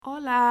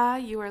Hola,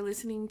 you are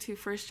listening to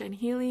FirstGen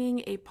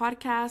Healing, a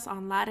podcast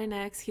on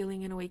Latinx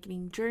healing and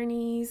awakening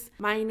journeys.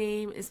 My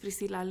name is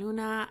Priscila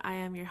Luna. I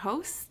am your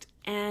host,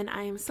 and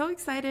I am so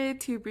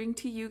excited to bring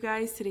to you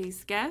guys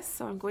today's guest.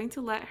 So I'm going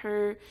to let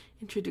her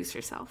introduce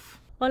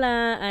herself.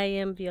 Hola, I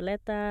am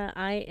Violeta.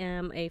 I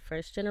am a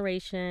first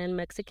generation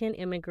Mexican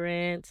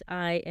immigrant.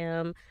 I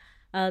am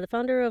the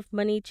founder of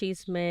Money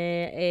Chisme,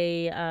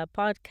 a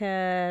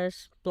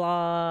podcast,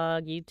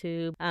 blog,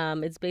 YouTube.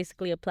 It's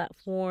basically a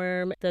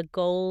platform. The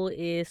goal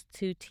is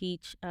to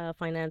teach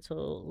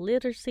financial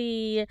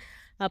literacy,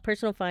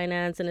 personal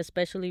finance, and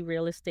especially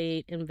real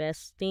estate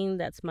investing.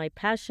 That's my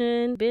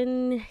passion.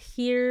 Been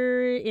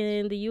here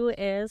in the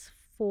U.S.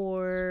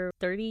 for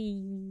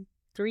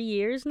 33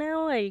 years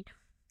now. I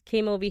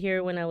came over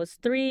here when I was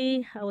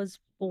 3. I was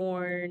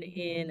born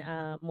in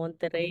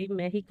Monterrey,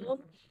 Mexico.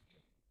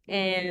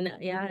 And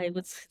yeah,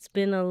 it's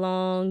been a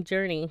long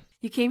journey.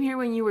 You came here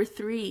when you were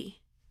 3.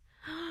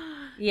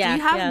 Do Yeah,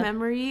 you have yeah.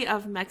 memory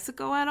of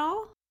Mexico at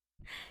all?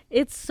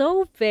 It's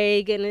so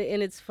vague, and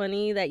it's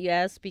funny that you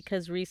asked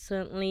because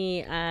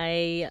recently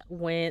I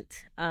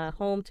went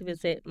home to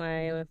visit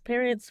my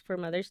parents for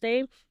Mother's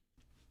Day.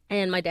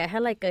 And my dad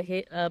had like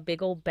a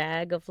big old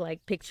bag of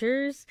like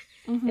pictures,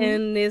 Mm-hmm.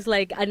 and it's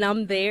like, and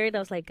I'm there, and I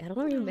was like, I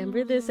don't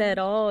remember this at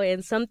all.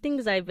 And some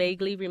things I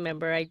vaguely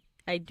remember.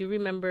 I do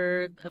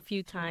remember a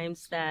few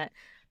times that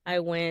I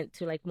went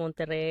to like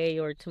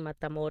Monterrey or to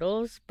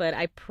Matamoros, but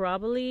I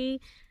probably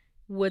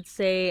would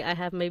say I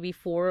have maybe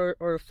 4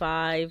 or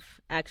 5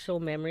 actual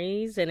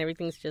memories, and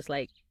everything's just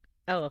like,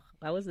 oh,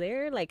 I was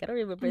there. Like I don't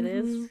remember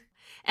Mm-hmm. this.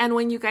 And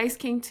when you guys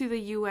came to the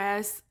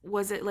US,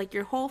 was it like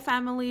your whole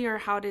family, or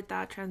how did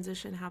that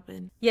transition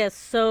happen? Yes,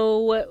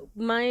 so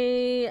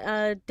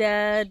my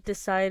dad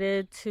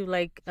decided to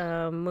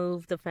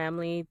move the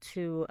family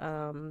to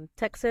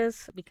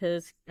Texas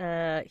because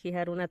he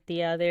had una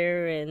tia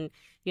there, and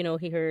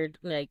he heard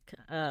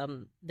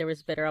there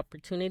was better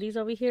opportunities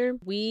over here.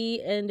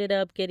 We ended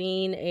up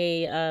getting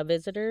a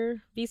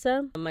visitor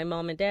visa, my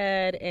mom and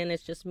dad, and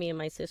it's just me and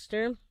my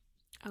sister.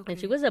 And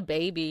she Okay. was a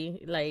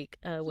baby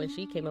when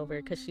she came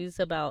over because she's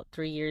about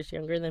 3 years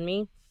younger than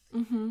me.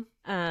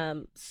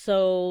 Mm-hmm.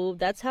 So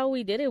that's how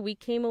we did it. We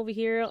came over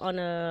here on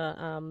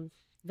a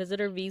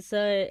visitor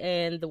visa,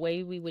 and the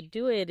way we would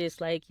do it is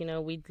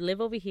we'd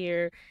live over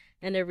here,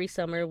 and every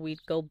summer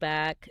we'd go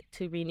back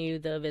to renew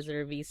the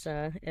visitor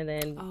visa, and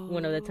then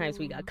one of the times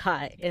we got Oh.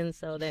 caught, and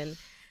so then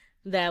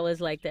that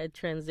was like that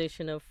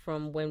transition of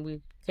from when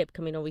we kept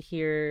coming over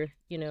here,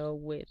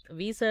 with a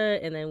visa,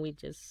 and then we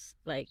just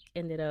like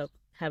ended up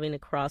having to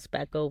cross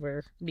back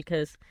over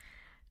because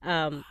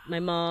my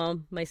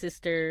mom, my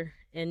sister,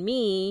 and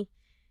me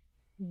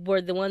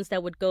were the ones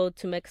that would go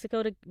to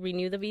Mexico to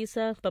renew the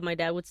visa, but my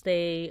dad would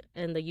stay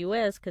in the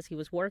U.S. because he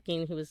was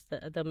working. He was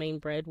the main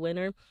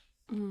breadwinner,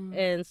 Mm.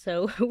 and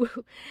so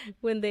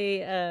when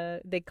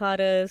they caught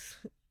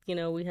us,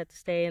 we had to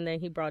stay, and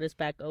then he brought us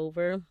back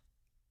over,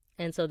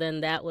 and so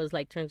then that was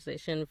like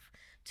transition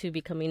to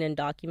becoming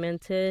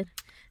undocumented,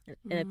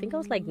 and I think I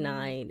was like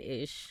Mm.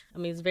 9-ish. I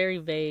mean, it's very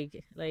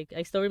vague. Like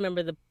I still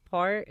remember the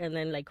part, and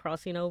then like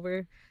crossing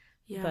over,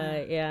 Yeah.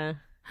 but yeah.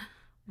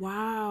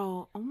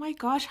 Wow. Oh my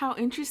gosh, how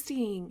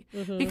interesting.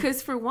 Mhm.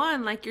 Because for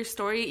one, like your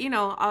story,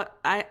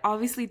 I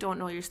obviously don't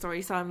know your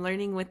story, so I'm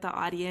learning with the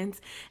audience.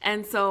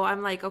 And so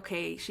I'm like,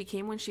 okay, she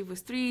came when she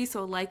was 3,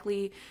 so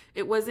likely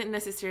it wasn't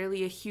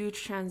necessarily a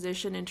huge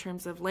transition in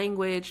terms of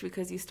language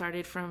because you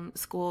started from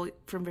school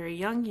from very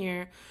young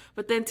here.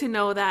 But then to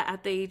know that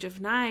at the age of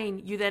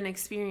 9, you then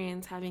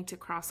experience having to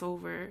cross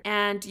over.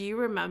 And do you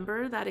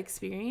remember that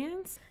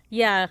experience?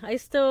 Yeah, I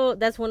still,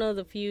 that's one of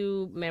the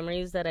few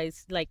memories that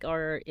like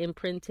are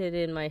imprinted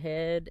in my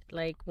head.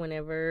 Like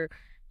whenever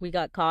we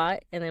got caught,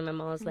 and then my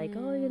mom was like,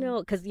 "Oh, Mm,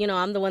 because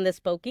I'm the one that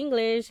spoke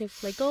English." And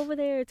she's like, "Go over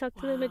there, talk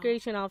to the wow.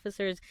 immigration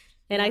officers."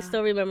 And I Yeah.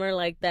 still remember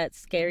like that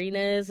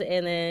scariness,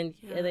 and then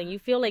Yeah. you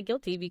feel like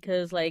guilty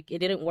because like it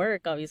didn't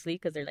work, obviously,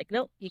 because they're like,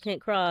 "Nope, you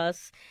can't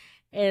cross."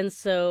 And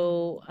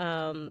so,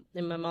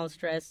 and my mom's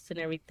stressed and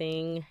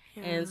everything,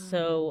 and Yeah.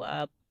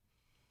 so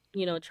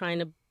trying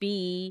to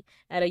be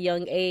at a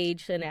young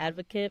age an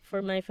advocate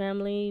for my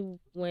family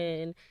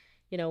when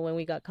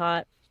we got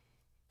caught.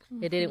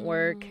 It didn't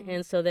work. Mm-hmm.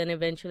 And so then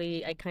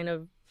eventually I kind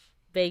of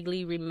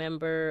vaguely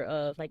remember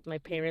of like my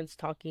parents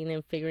talking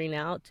and figuring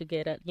out to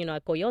get a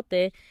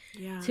coyote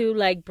Yeah. to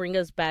like bring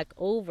us back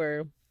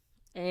over.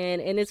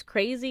 And it's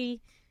crazy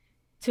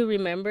to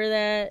remember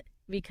that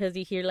because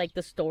you hear like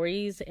the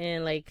stories,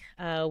 and like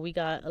we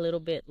got a little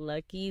bit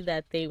lucky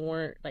that they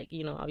weren't like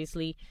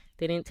obviously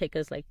they didn't take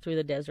us like through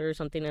the desert or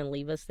something and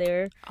leave us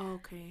there.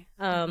 Okay.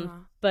 um Uh-huh.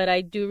 but I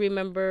do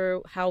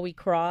remember how we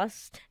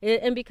crossed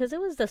it, and because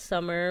it was the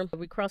summer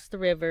we crossed the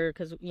river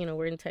because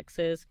we're in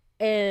Texas,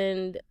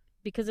 and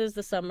because it was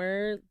the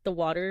summer the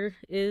water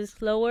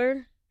is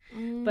lower.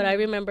 But I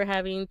Mm. remember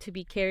having to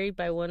be carried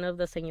by one of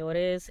the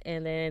señores,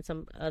 and then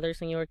some other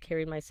señor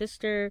carried my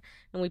sister,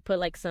 and we put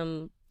like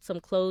some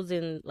clothes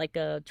in like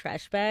a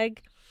trash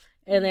bag,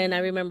 And then I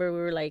remember we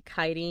were like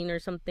hiding or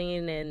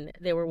something, and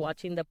they were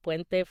watching the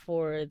puente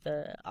for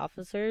the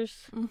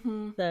officers,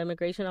 Mm-hmm. the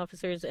immigration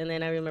officers. And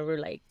then I remember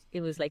like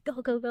it was like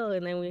go go go,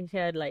 and then we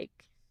had like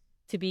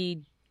to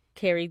be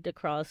carried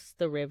across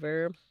the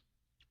river.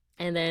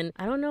 And then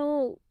I don't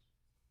know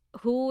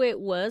who it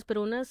was, but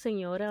una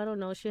señora, I don't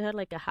know, she had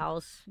like a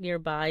house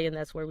nearby, and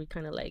that's where we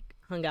kind of like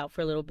hung out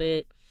for a little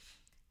bit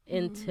Mm.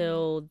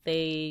 until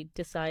they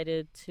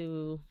decided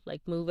to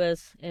like move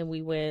us, and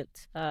we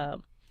went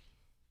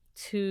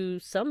to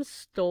some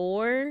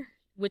store,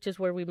 which is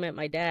where we met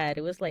my dad.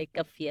 It was like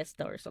a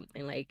fiesta or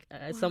something, like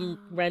some Wow.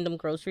 random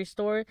grocery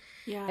store. And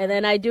Yeah.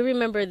 then I do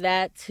remember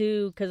that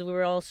too, because we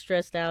were all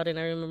stressed out, and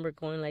I remember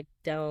going like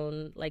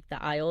down like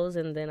the aisles,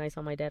 and then I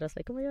saw my dad. I was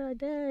like, "Oh my god,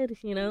 dad!"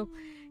 You know,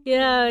 Mm.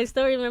 yeah, I Yeah.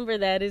 still remember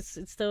that. It's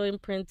still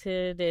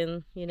imprinted,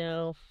 and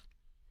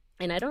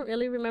and I don't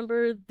really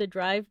remember the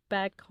drive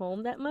back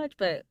home that much,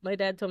 but my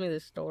dad told me the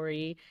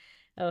story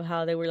of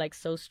how they were like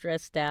so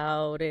stressed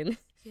out, and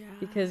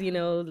because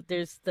Yeah.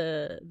 there's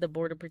the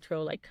border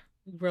patrol like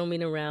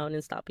roaming around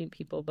and stopping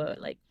people, but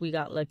like we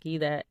got lucky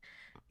that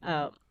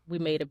we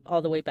made it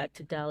all the way back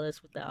to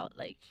Dallas without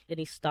like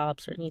any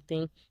stops or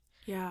anything.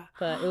 Yeah.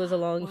 But it was a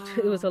long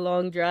it was a Wow.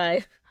 long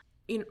drive.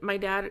 My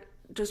dad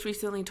just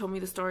recently told me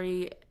the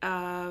story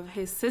of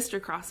his sister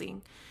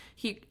crossing.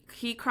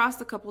 He crossed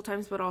a couple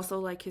times, but also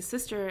like his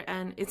sister.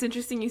 And it's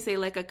interesting you say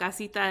like a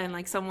casita and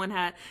like someone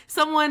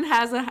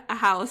has a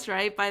house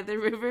right by the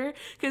river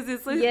because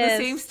it's like the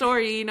same Yes.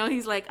 story.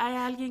 He's like hay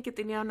alguien que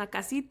tenía una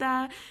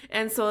casita,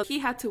 and so he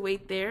had to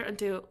wait there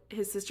until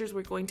his sisters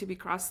were going to be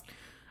crossed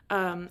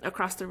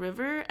across the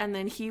river, and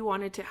then he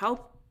wanted to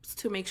help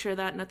to make sure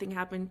that nothing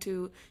happened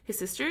to his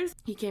sisters.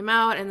 He came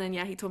out and then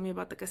yeah, he told me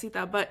about the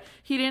casita, but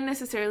he didn't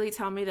necessarily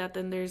tell me that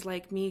then there's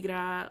like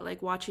migra like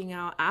watching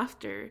out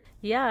after.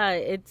 Yeah,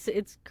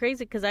 it's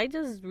crazy because I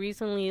just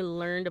recently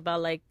learned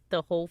about like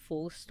the whole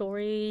full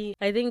story.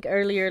 I think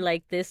earlier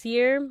like this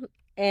year,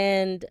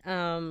 and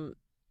and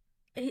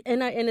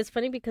it's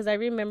funny because I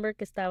remember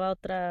que estaba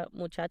otra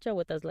muchacha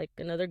with us, like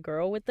another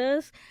girl with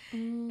us,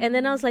 and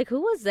then I was Mm. like,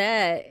 who was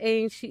that?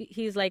 And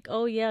he's like,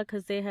 oh yeah,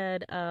 because they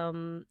had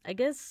I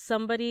guess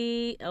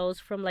somebody else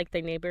from like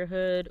their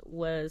neighborhood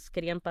was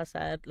querían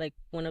pasar like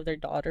one of their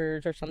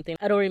daughters or something.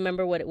 I don't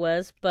remember what it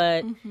was,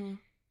 but Mm-hmm.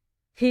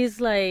 he's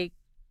like,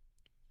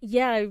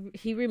 yeah,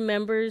 he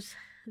remembers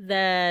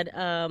that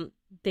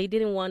they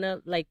didn't want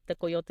to like the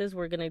coyotes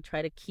were gonna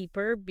try to keep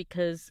her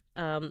because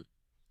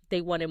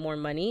they wanted more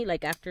money.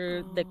 Like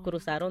after the Oh.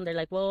 cruzaron, they're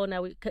like, well,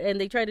 now we and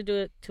they tried to do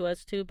it to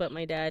us too, but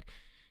my dad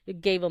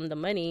gave them the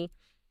money,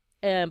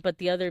 but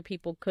the other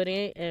people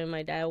couldn't, and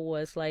my dad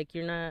was like,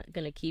 you're not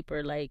gonna keep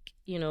her, like,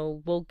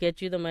 we'll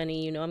get you the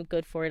money, I'm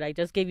good for it, I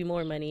just gave you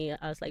more money.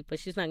 I was like, but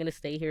she's not gonna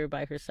stay here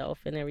by herself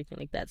and everything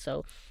like that.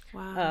 So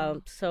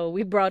Wow. so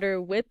we brought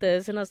her with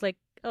us, and I was like,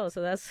 oh,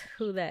 so that's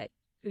who that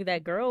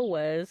girl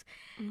was.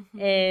 Mm-hmm.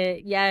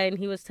 And yeah, and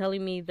he was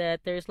telling me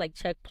that there's like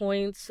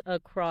checkpoints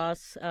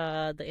across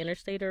the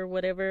interstate or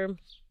whatever,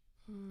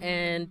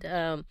 and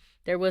Mm.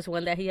 there was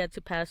one that he had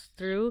to pass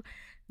through,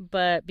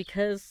 but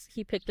because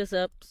he picked us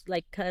up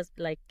like cause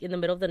like in the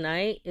middle of the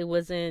night, it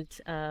wasn't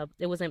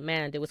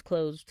manned, it was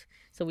closed,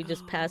 so we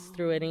just passed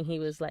through it, Oh. and he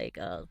was like,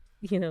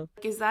 you know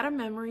Is that a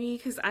memory?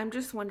 Because I'm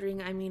just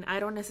wondering. I mean, I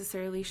don't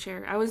necessarily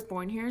share, I was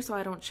born here, so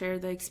I don't share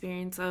the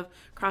experience of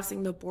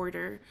crossing the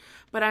border.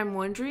 But I'm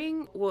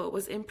wondering what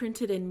was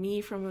imprinted in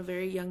me from a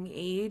very young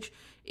age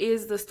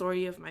is the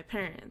story of my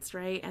parents,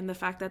 right? And the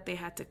fact that they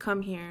had to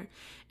come here.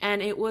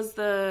 And it was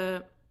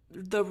the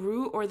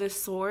root or the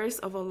source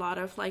of a lot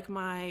of like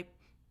my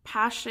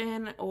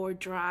passion or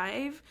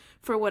drive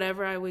for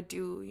whatever I would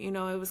do.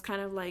 It was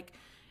kind of like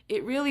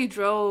it really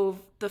drove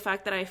the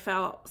fact that I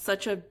felt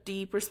such a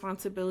deep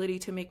responsibility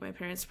to make my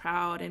parents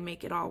proud and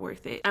make it all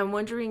worth it. I'm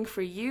wondering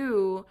for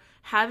you,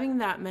 having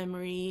that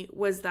memory,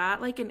 was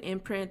that like an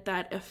imprint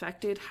that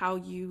affected how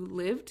you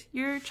lived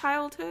your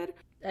childhood?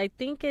 I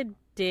think it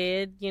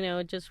did,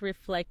 just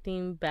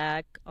reflecting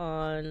back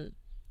on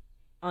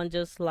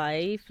just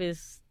life,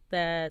 is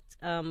that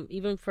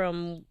even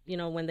from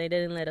when they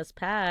didn't let us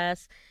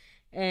pass,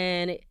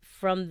 and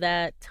from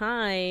that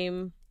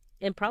time,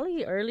 and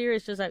probably earlier,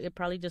 it's just like I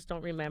probably just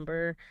don't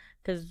remember,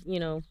 because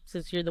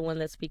since you're the one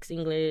that speaks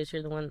English,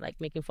 you're the one like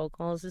making phone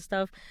calls and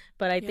stuff.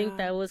 But I think Yeah.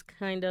 that was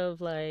kind of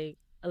like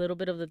a little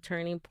bit of the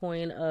turning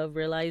point of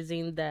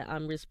realizing that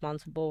I'm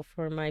responsible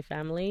for my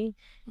family,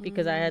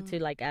 because I had Mm,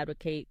 to like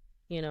advocate,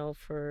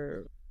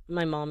 for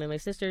my mom and my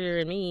sister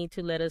and me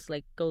to let us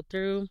like go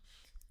through,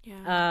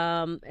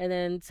 yeah. and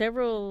then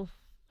several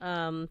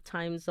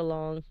times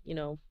along,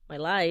 my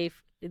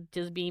life, it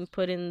just being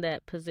put in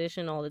that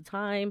position all the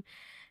time.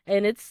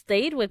 And it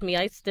stayed with me.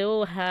 I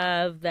still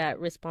have that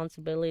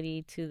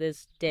responsibility to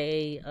this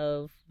day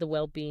of the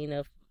well being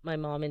of my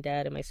mom and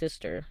dad and my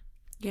sister.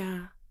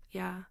 Yeah.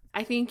 Yeah.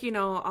 I think,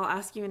 I'll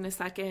ask you in a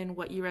second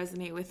what you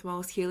resonate with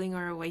most, healing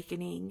or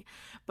awakening.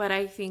 But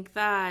I think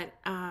that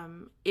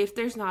if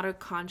there's not a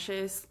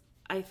conscious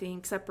I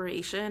think,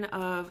 separation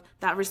of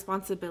that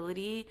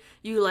responsibility,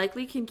 you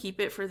likely can keep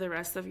it for the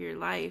rest of your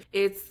life.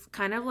 It's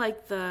kind of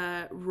like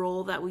the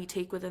role that we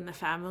take within the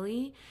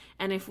family.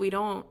 And if we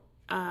don't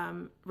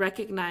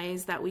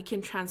recognize that we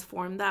can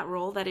transform that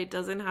role, that it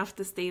doesn't have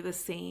to stay the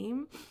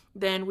same,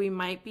 then we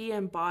might be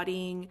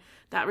embodying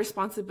that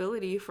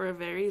responsibility for a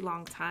very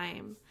long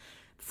time.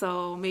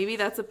 So maybe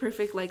that's a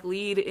perfect like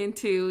lead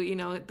into,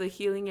 the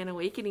healing and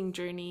awakening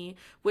journey.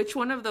 Which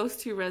one of those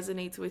two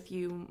resonates with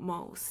you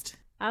most?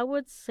 I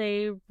would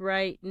say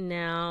right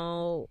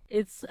now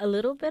it's a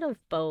little bit of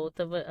both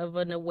of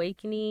an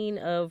awakening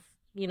of,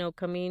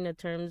 coming to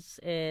terms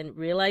and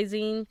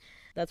realizing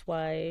that's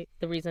why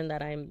the reason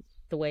that I'm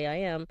the way I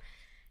am.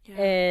 Yeah.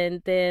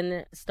 And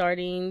then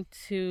starting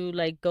to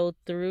like go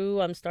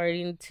through, I'm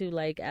starting to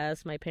like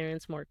ask my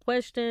parents more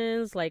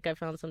questions. Like I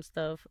found some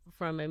stuff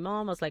from my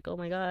mom. I was like, "Oh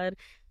my God."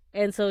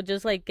 And so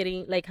just like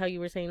getting like how you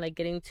were saying, like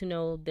getting to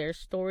know their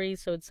story,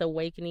 so it's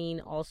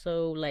awakening also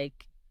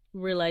like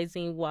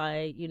realizing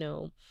why,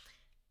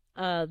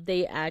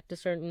 they act a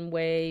certain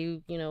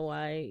way,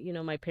 why,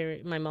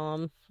 my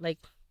mom like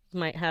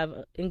might have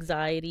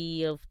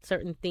anxiety of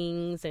certain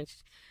things,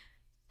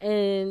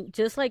 and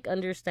just like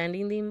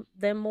understanding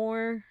them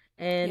more,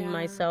 and Yeah.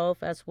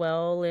 myself as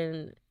well,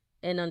 and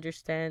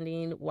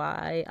understanding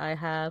why I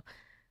have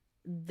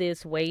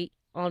this weight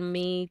on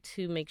me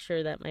to make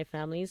sure that my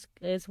family's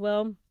as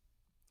well.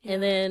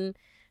 And Yeah. then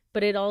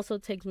but it also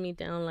takes me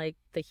down like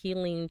the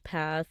healing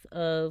path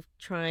of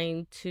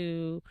trying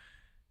to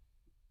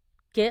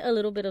get a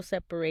little bit of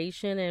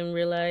separation and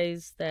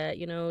realize that,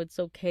 it's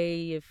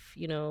okay if,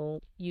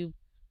 you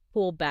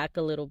pull back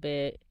a little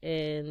bit,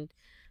 and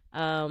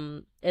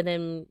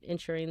then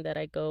ensuring that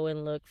I go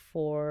and look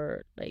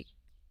for like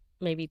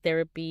maybe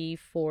therapy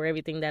for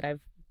everything that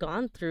I've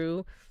gone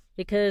through,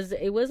 because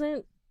it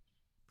wasn't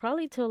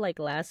probably till like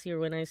last year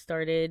when I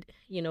started,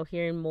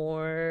 hearing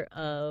more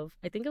of,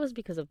 I think it was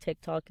because of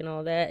TikTok and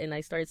all that, and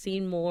I started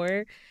seeing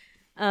more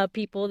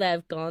people that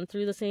have gone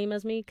through the same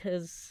as me,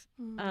 because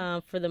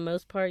Mm. for the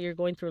most part you're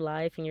going through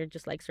life and you're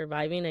just like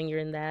surviving and you're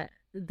in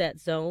that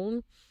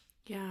zone.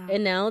 Yeah.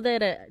 And now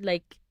that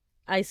like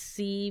I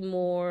see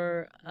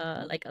more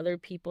like other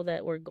people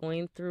that were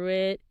going through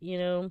it,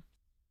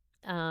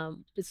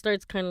 it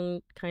starts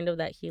kind of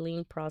that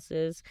healing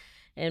process,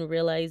 and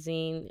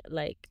realizing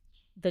like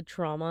the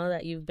trauma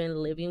that you've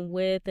been living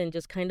with and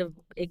just kind of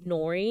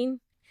ignoring.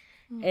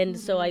 And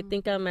so I Mm-hmm.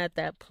 think I'm at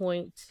that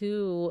point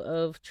too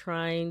of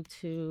trying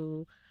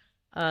to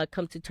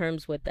come to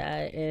terms with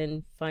that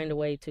and find a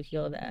way to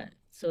heal that,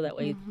 so that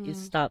way it Mm-hmm.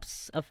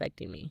 stops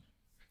affecting me.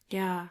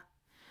 Yeah.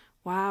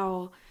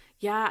 Wow.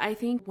 Yeah, I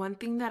think one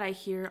thing that I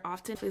hear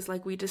often is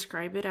like we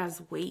describe it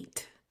as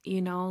weight,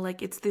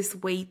 like it's this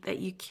weight that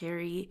you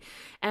carry.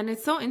 And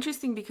it's so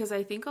interesting because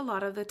I think a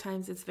lot of the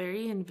times it's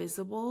very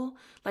invisible,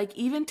 like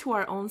even to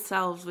our own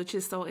selves, which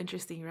is so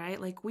interesting, right?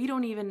 Like we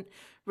don't even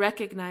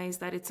recognize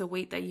that it's a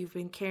weight that you've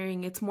been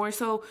carrying. It's more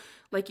so,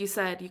 like you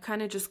said, you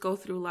kind of just go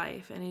through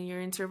life and you're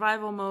in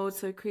survival mode.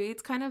 So it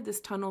creates kind of this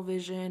tunnel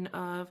vision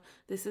of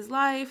this is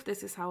life,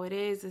 this is how it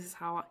is,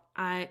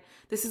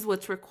 this is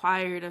what's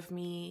required of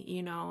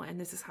me, and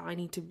this is how I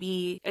need to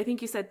be. I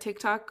think you said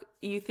TikTok,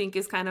 you think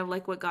is kind of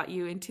like what got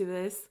you into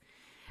this.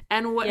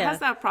 And what Yeah. has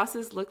that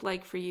process looked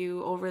like for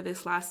you over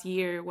this last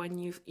year when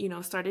you've,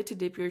 started to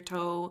dip your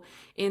toe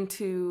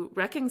into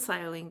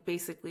reconciling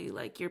basically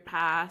like your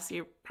past,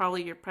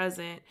 probably your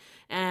present,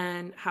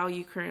 and how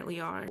you currently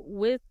are?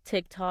 With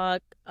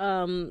TikTok,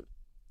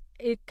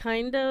 it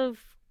kind of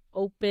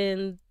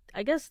opened,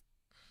 I guess,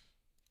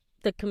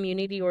 the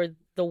community or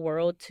the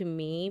world to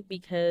me,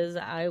 because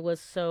I was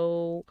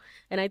so,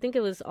 and I think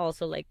it was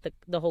also like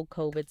the whole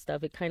COVID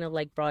stuff. It kind of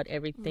like brought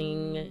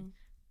everything Mm,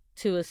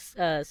 to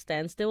a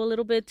standstill a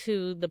little bit,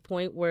 to the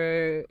point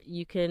where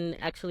you can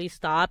actually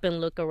stop and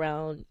look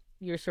around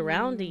your mm,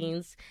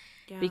 surroundings.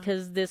 yeah.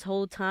 Because this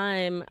whole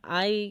time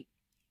I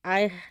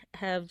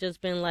have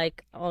just been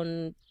like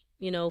on,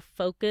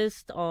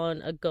 focused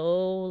on a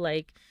goal,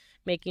 like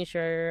making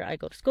sure I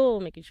go to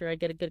school, making sure I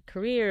get a good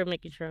career,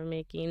 making sure I'm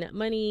making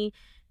money,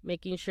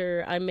 making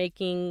sure I'm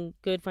making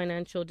good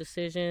financial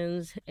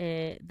decisions,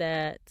 and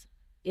that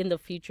in the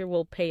future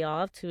will pay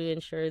off, to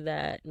ensure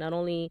that not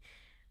only,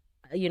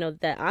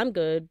 that I'm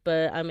good,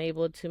 but I'm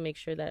able to make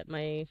sure that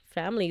my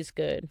family's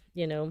good,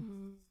 Mm,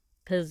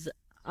 because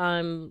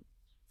I'm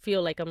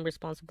feel like I'm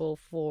responsible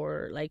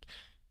for like,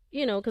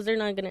 because they're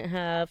not gonna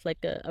have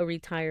like a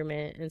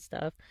retirement and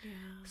stuff. yeah.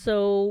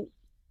 So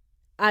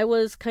I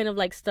was kind of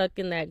like stuck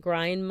in that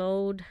grind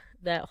mode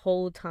that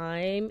whole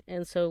time.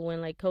 And so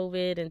when like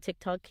COVID and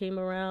TikTok came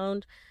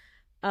around,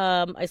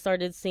 I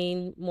started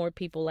seeing more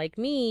people like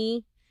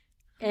me,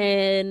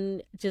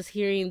 and just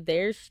hearing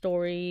their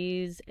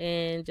stories,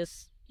 and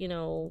just,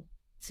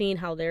 seeing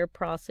how they're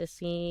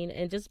processing,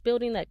 and just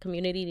building that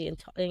community,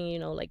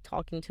 and like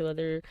talking to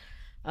other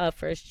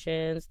first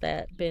gens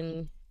that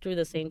been through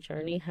the same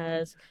journey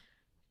has,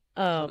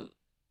 um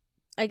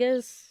I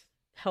guess,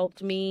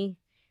 helped me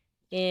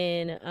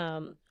in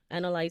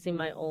analyzing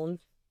my own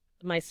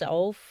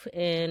myself,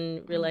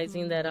 and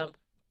realizing Mm-hmm. that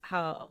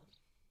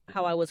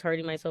how I was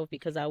hurting myself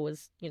because I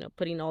was,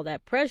 putting all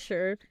that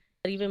pressure.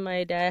 But even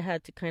my dad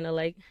had to kind of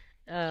like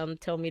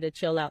tell me to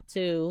chill out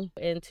too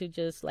and to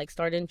just like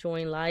start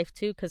enjoying life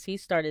too, because he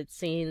started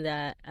seeing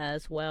that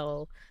as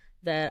well,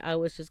 that I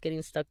was just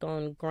getting stuck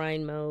on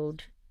grind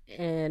mode.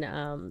 And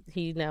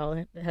he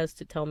now has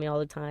to tell me all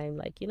the time,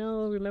 like,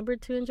 remember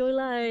to enjoy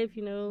life,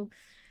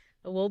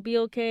 we'll be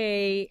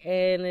okay.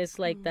 And it's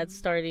like that's Mm,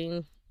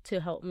 starting to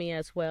help me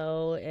as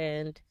well.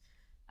 And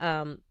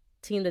um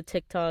seeing the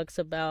TikToks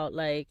about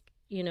like,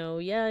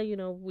 yeah,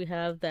 we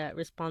have that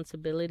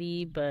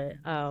responsibility, but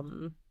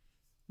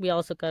we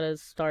also gotta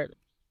start,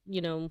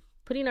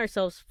 putting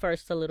ourselves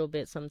first a little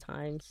bit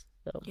sometimes.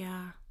 So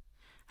yeah.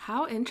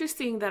 How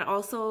interesting that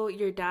also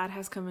your dad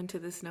has come into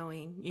this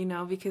knowing,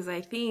 because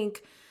I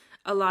think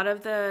a lot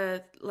of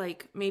the,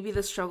 like, maybe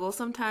the struggle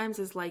sometimes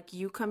is like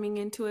you coming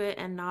into it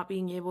and not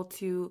being able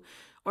to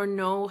or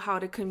know how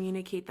to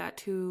communicate that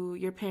to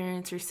your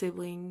parents or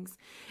siblings.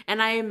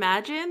 And I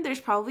imagine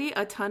there's probably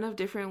a ton of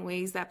different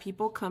ways that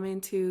people come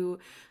into,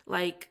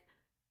 like,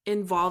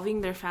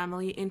 involving their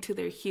family into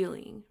their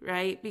healing,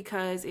 right?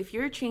 Because if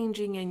you're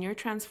changing and you're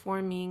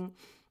transforming,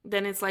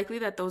 then it's likely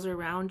that those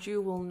around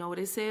you will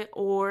notice it,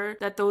 or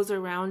that those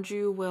around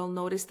you will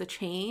notice the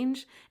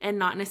change and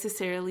not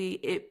necessarily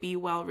it be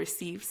well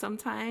received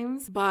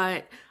sometimes.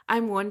 But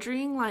I'm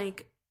wondering,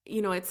 like,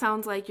 it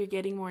sounds like you're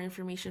getting more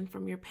information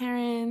from your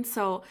parents.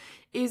 So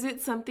is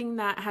it something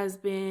that has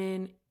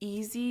been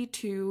easy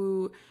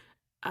to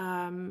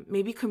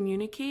maybe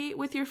communicate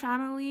with your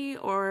family,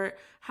 or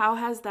how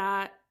has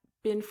that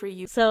been for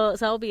you? so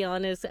I'll be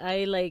honest,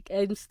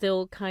 I'm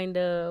still kind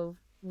of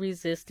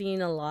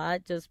resisting a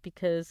lot just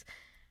because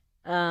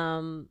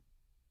um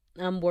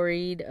I'm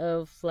worried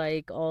of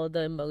like all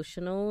the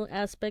emotional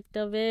aspect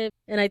of it.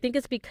 And I think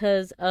it's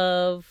because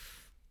of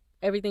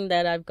everything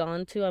that I've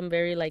gone to. I'm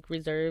very like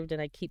reserved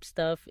and I keep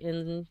stuff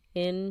in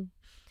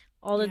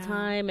all the Yeah,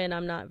 time, and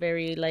I'm not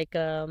very like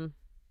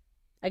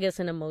I guess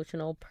an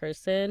emotional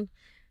person.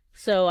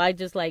 So I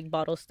just like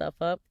bottle stuff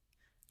up.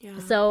 yeah,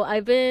 So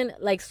I've been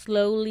like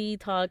slowly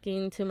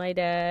talking to my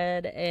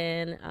dad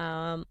and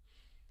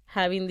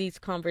having these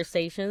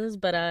conversations,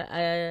 but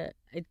I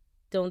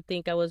don't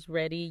think I was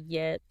ready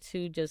yet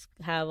to just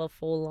have a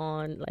full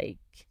on like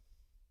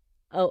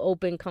a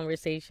open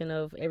conversation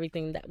of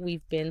everything that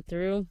we've been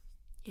through.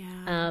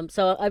 yeah.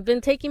 So I've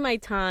been taking my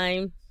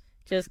time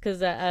just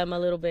because I'm a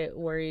little bit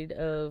worried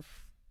of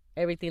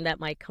everything that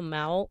might come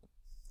out.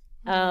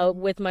 Mm,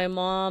 With my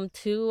mom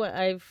too,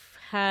 I've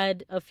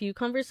had a few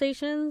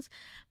conversations,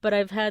 but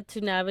I've had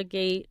to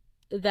navigate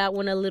that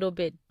one a little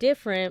bit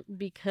different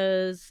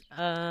because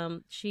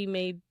she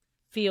may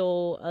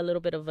feel a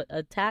little bit of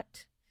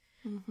attacked.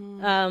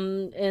 mm-hmm,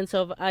 And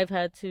so I've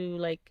had to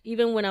like,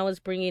 even when I was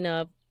bringing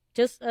up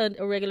just a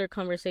regular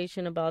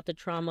conversation about the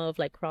trauma of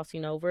like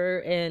crossing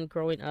over and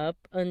growing up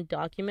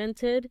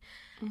undocumented,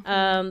 mm-hmm.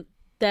 um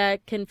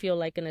that can feel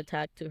like an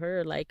attack to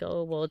her, like,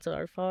 oh well, it's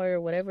our fault or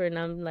whatever. And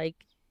I'm like,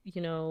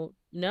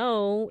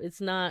 no,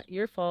 it's not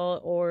your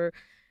fault. Or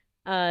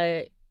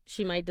uh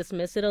she might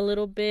dismiss it a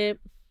little bit,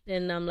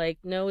 and I'm like,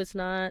 no, it's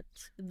not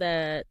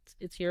that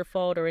it's your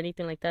fault or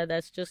anything like that.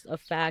 That's just a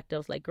fact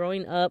of like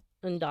growing up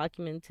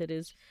undocumented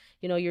is,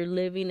 you're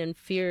living in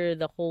fear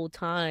the whole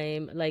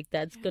time. Like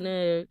that's Yeah,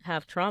 gonna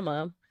have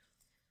trauma.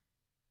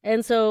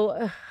 And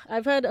so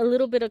I've had a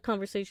little bit of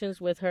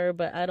conversations with her,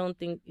 but I don't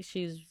think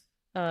she's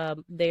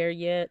there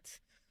yet.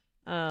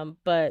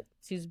 But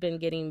she's been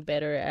getting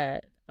better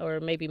at, or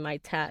maybe my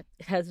tact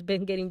has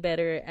been getting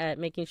better at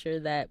making sure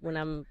that when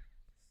I'm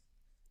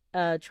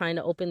trying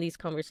to open these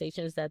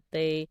conversations, that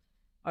they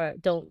are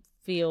don't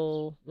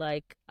feel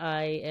like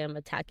I am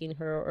attacking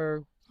her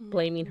or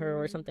blaming her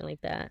or mm-hmm. something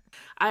like that.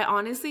 I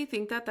honestly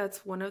think that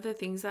that's one of the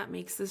things that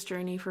makes this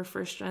journey for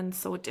first gen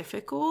so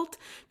difficult,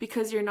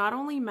 because you're not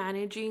only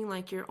managing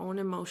like your own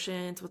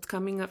emotions, what's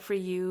coming up for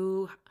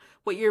you,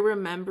 what you're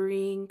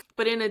remembering,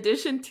 but in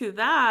addition to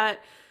that,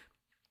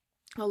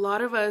 a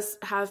lot of us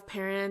have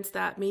parents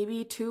that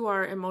maybe too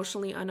are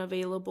emotionally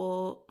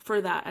unavailable for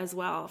that as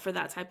well, for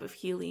that type of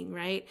healing,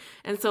 right?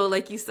 And so,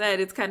 like you said,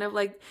 it's kind of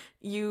like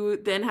you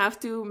then have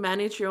to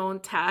manage your own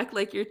tact,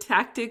 like your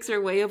tactics or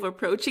way of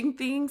approaching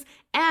things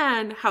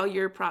and how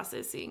you're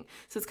processing.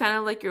 So it's kind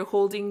of like you're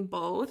holding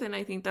both. And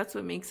I think that's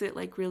what makes it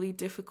like really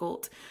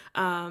difficult.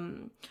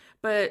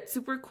 But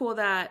super cool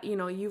that,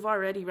 you've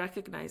already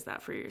recognized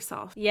that for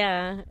yourself.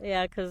 Yeah,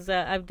 because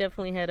I've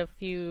definitely had a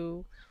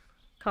few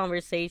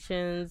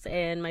conversations,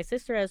 and my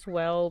sister as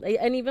well.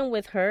 And even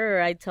with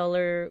her, I tell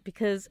her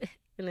because,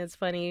 and it's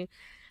funny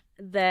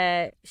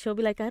that she'll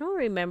be like, I don't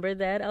remember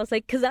that. I was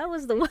like, because I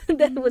was the one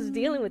that was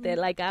dealing with it. Mm,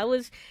 Like, I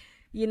was,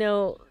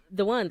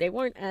 the one. They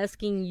weren't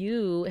asking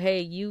you, hey,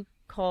 you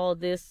call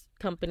this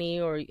company,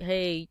 or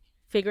hey,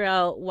 figure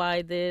out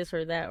why this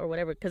or that or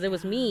whatever, because it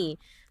was yeah, me.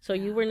 So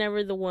you yeah, were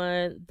never the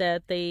one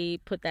that they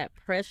put that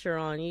pressure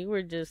on. You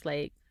were just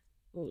like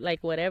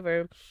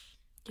whatever.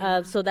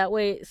 yeah. So that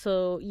way,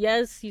 so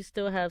yes, you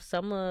still have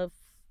some of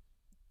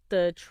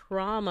the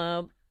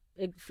trauma,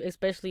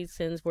 especially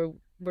since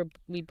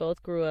we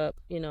both grew up,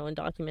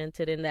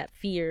 undocumented in that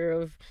fear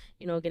of,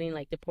 getting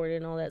like deported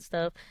and all that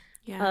stuff.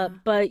 Yeah.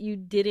 But you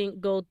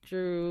didn't go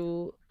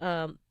through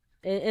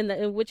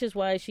and which is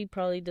why she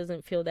probably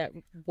doesn't feel that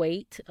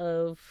weight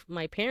of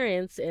my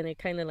parents, and it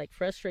kind of like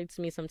frustrates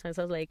me sometimes.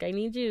 I was like, I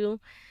need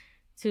you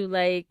to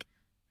like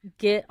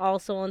get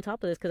also on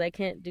top of this because I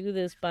can't do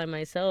this by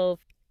myself.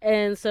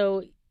 And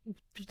so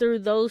through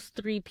those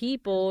three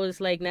people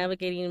is like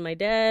navigating my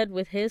dad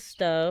with his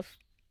stuff,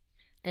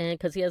 and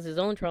because he has his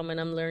own trauma and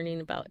I'm learning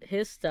about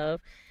his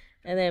stuff,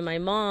 and then my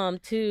mom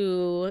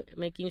too,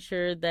 making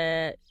sure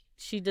that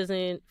she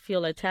doesn't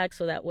feel attacked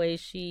so that way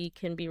she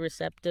can be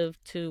receptive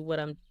to what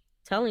I'm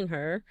telling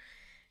her.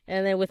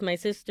 And then with my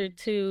sister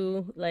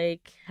too,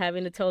 like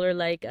having to tell her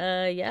like,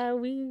 yeah,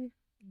 we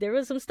there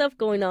was some stuff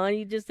going on,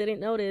 you just didn't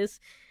notice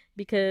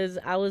because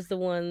I was the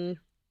one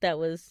that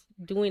was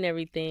doing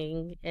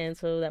everything, and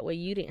so that way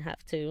you didn't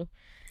have to.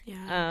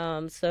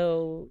 Yeah.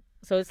 So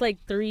it's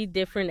like three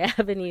different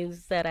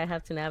avenues that I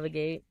have to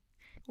navigate.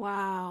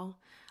 Wow.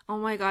 Oh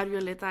my God,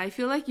 Violeta, I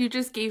feel like you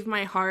just gave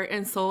my heart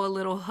and soul a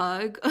little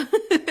hug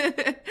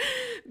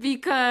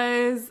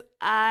because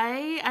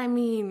I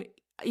mean,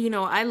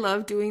 I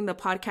love doing the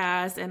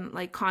podcast and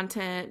like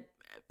content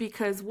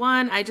because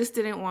one, I just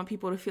didn't want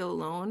people to feel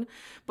alone.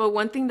 But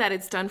one thing that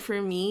it's done for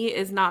me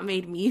is not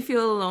made me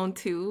feel alone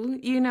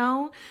too.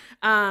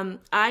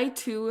 I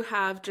too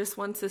have just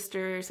one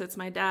sister, so it's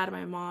my dad,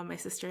 my mom, my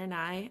sister, and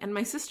I. And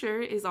my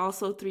sister is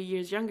also 3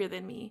 years younger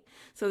than me.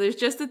 So there's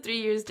just a 3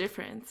 years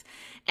difference.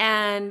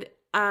 And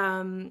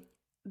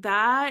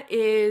that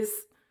is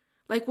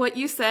like what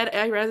you said,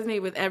 I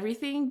resonate with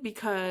everything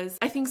because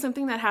I think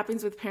something that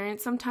happens with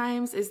parents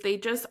sometimes is they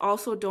just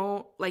also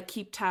don't like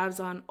keep tabs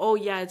on, oh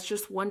yeah, it's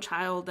just one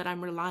child that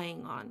I'm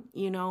relying on.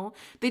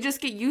 They just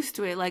get used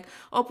to it. Like,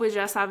 oh, pues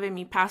ya sabe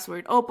mi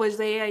password. Oh, pues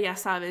ella ya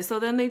sabe. So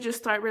then they just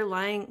start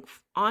relying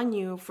on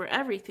you for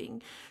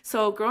everything.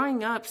 So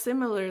growing up,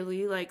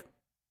 similarly, like,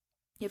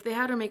 if they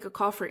had to make a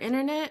call for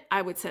internet,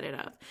 I would set it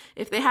up.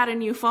 If they had a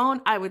new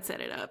phone, I would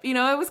set it up. It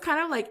was kind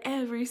of like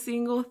every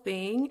single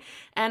thing.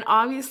 And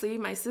obviously,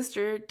 my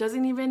sister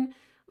doesn't even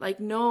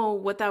like know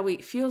what that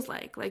weight feels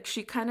like. Like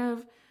she kind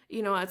of,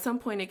 at some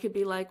point it could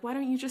be like, why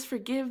don't you just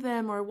forgive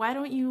them, or why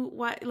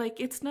like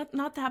it's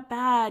not that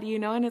bad.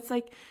 And it's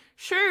like,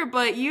 sure,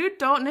 but you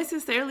don't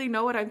necessarily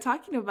know what I'm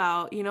talking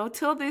about.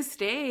 Till this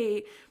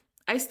day,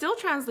 I still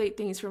translate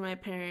things for my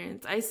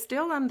parents. I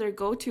still am their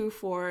go-to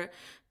for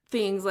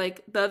things.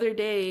 Like the other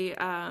day,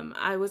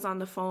 I was on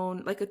the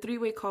phone, like a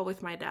three-way call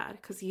with my dad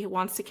because he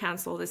wants to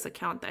cancel this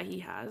account that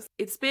he has.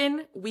 It's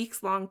been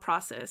weeks long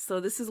process.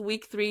 So this is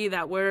week 3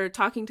 that we're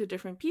talking to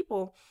different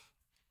people.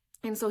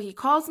 And so he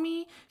calls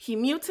me, he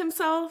mutes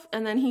himself,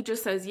 and then he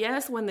just says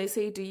yes when they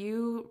say, do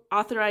you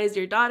authorize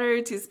your daughter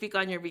to speak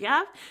on your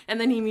behalf? And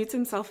then he mutes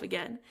himself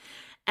again.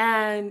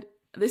 And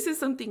this is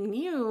something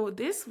new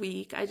this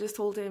week. I just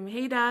told him,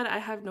 hey, Dad, I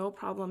have no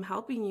problem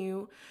helping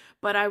you,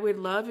 but I would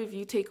love if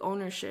you take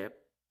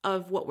ownership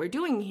of what we're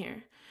doing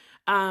here.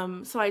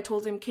 So I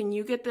told him, can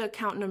you get the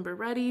account number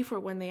ready for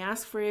when they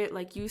ask for it,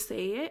 like you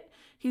say it?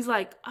 He's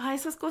like,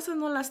 esas cosas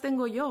no las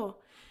tengo yo.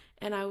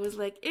 And I was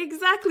like,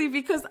 exactly,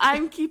 because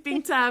I'm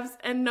keeping tabs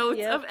and notes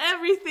Yep. of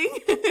everything.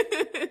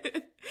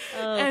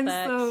 Oh, And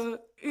facts. so,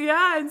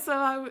 yeah,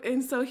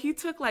 and so he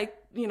took like,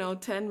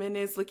 10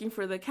 minutes looking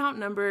for the account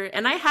number,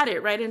 and I had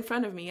it right in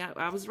front of me.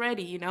 I was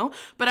ready.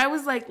 But I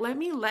was like,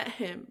 let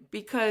him,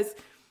 because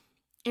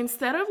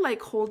instead of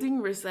like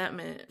holding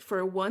resentment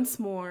for once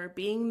more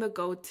being the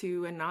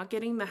go-to and not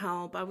getting the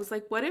help, I was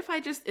like, what if I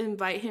just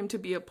invite him to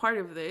be a part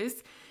of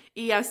this?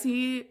 Y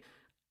así,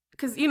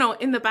 because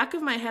in the back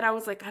of my head I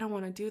was like, I don't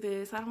want to do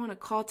this, I don't want to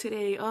call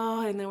today,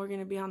 oh, and then we're going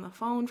to be on the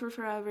phone for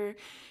forever.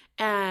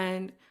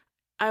 And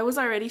I was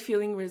already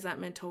feeling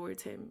resentment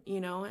towards him.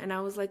 And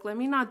I was like, let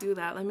me not do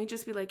that. Let me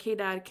just be like, hey,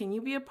 Dad, can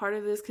you be a part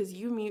of this? Because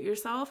you mute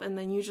yourself and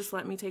then you just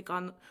let me take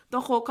on the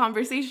whole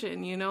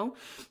conversation.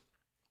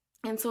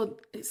 And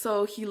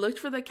so he looked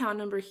for the account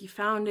number, he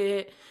found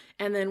it,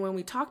 and then when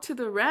we talked to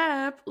the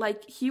rep,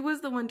 like he was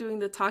the one doing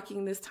the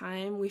talking this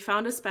time. We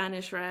found a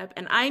Spanish rep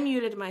and I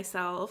muted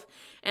myself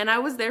and I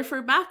was there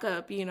for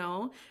backup.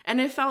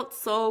 And it felt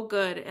so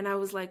good, and I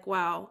was like,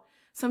 wow.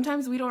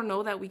 Sometimes we don't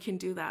know that we can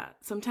do that.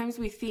 Sometimes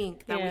we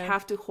think that we Yeah.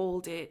 have to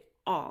hold it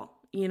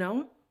all.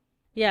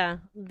 Yeah,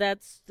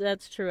 that's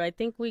true. I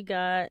think we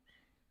got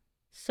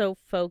so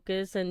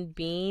focused on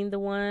being the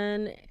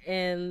one,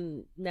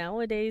 and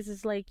nowadays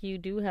it's like you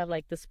do have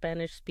like the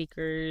Spanish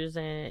speakers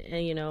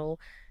and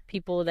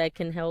people that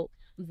can help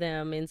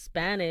them in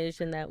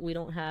Spanish, and that we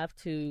don't have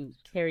to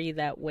carry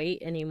that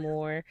weight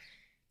anymore.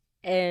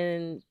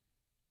 And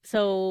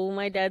so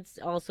my dad's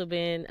also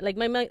been like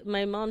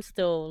my mom's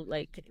still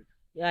like,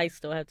 I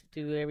still have to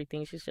do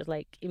everything. She's just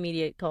like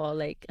immediate call,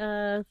 like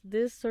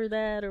this or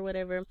that or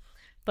whatever.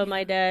 But my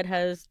Yeah. dad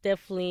has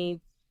definitely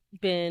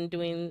been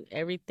doing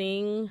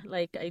everything.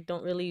 Like I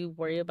don't really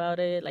worry about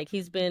it. Like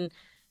he's been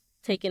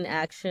taking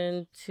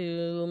action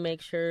to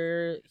make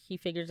sure he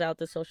figures out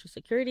the social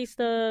security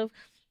stuff.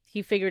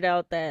 He figured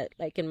out that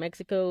like in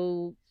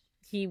Mexico,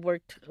 he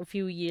worked a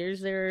few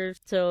years there,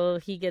 so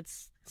he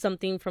gets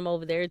something from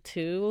over there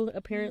too,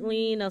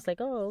 apparently. And I was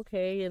like, oh,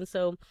 okay. And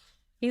so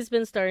he's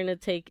been starting to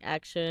take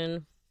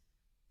action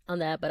on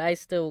that, but I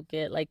still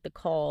get like the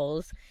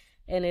calls,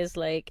 and it's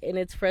like, and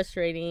it's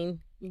frustrating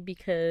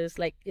because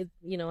like it,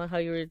 how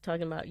you were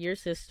talking about your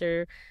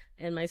sister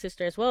and my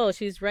sister as well.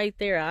 She's right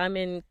there. I'm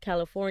in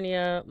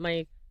California.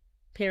 My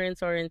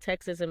parents are in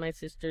Texas and my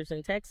sister's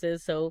in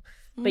Texas. So,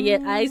 but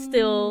yet I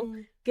still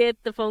Mm, get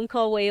the phone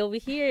call way over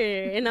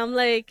here. And I'm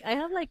like, I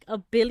have like a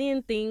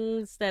billion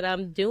things that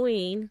I'm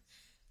doing.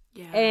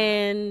 yeah.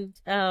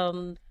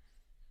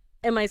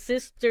 And my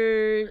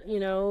sister,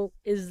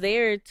 is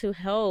there to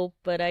help,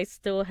 but I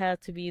still have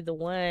to be the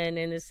one.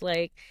 And it's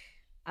like,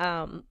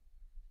 um,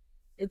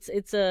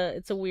 it's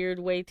a weird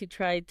way to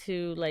try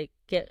to like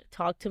get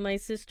talk to my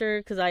sister,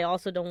 because I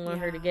also don't want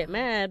her to get Yeah.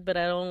 mad, but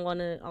I don't want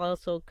to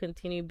also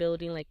continue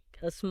building like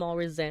a small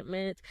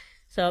resentment.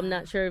 So I'm Yeah.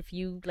 not sure if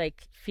you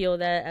like feel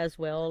that as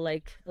well,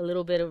 like a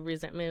little bit of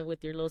resentment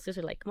with your little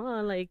sister, like, come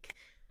on, like,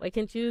 why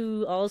can't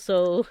you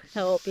also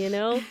help?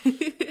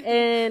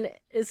 And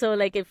so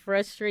like it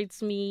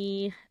frustrates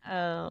me,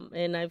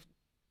 and I've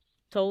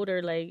told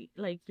her like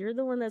you're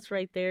the one that's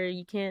right there.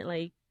 You can't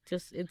like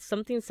just, it's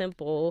something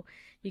simple.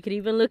 You could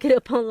even look it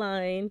up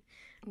online.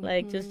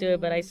 Like, just do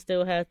it. But I Hmm.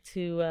 still have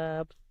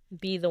to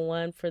be the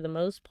one for the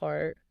most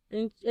part.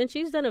 And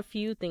she's done a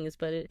few things,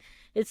 but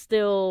it's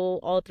still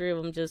all three of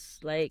them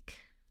just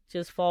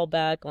fall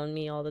back on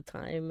me all the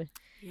time. And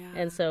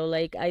Yeah. so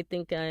like I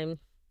think I'm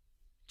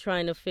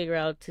trying to figure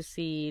out to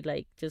see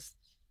like just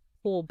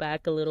pull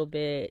back a little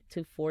bit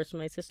to force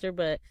my sister,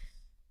 but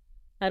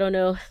I don't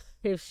know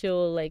if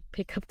she'll like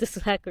pick up the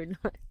slack or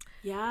not.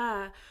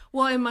 Yeah.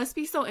 Well, it must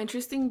be so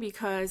interesting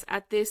because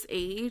at this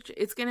age,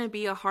 it's going to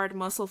be a hard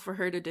muscle for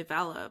her to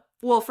develop.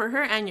 Well, for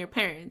her and your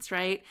parents,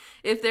 right?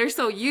 If they're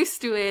so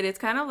used to it, it's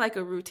kind of like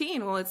a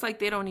routine. Well, it's like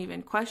they don't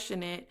even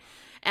question it.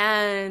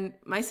 And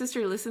my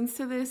sister listens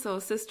to this, so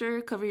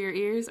sister, cover your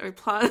ears or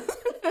pause.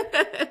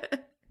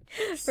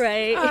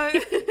 Right? uh,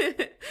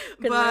 Because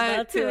we're but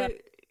about to. to,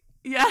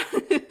 yeah.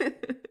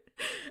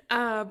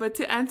 But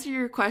to answer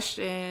your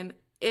question,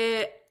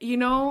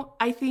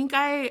 I think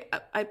I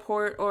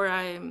poured or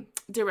I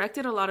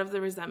directed a lot of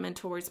the resentment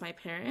towards my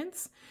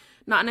parents,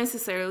 not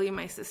necessarily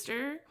my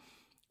sister,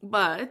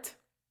 but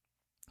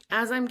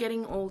as I'm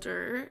getting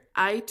older,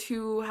 I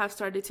too have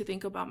started to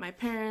think about my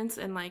parents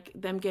and like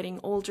them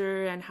getting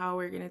older and how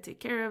we're going to take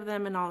care of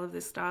them and all of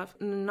this stuff.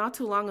 Not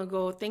too long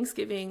ago,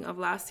 Thanksgiving of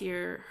last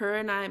year,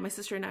 my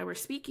sister and I were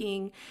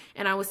speaking,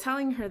 and I was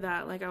telling her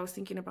that like I was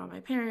thinking about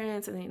my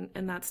parents and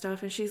that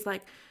stuff, and she's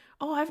like,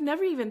 "Oh, I've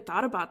never even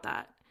thought about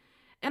that."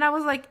 And I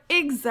was like,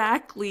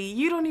 "Exactly.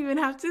 You don't even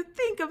have to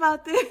think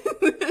about this."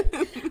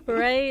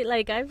 Right?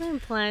 Like, I've been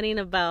planning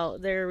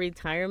about their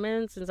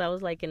retirement since I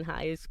was like in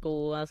high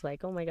school. I was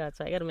like, oh my God,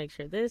 so I got to make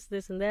sure this,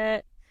 and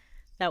that.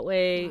 That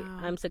way Wow.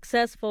 I'm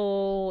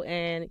successful.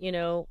 And,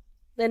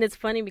 then it's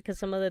funny because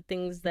some of the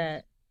things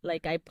that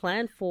like I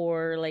planned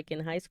for, like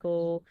in high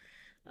school,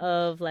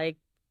 of like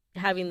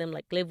having them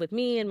like live with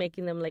me and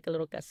making them like a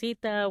little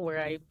casita where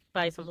I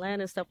buy some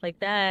land and stuff like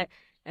that.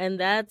 And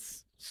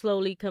that's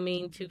slowly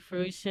coming to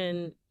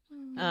fruition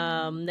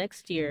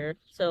next year.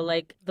 So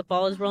like the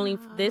ball is rolling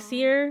this Wow.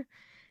 year,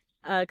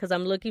 cuz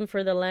I'm looking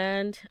for the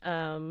land,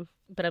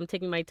 but I'm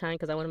taking my time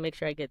cuz I want to make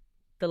sure I get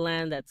the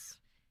land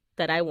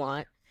that I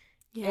want.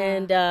 Yeah.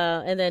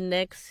 And then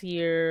next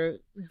year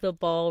the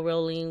ball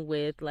rolling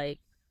with like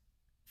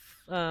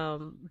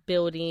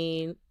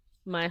building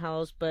my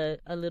house, but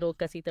a little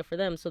casita for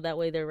them, so that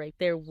way they're right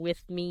there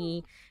with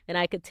me and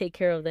I could take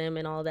care of them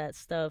and all that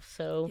stuff.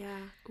 So Yeah.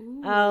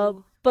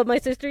 Ooh. but my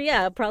sister,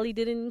 yeah, probably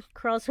didn't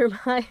cross her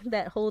mind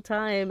that whole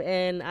time,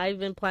 and I've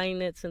been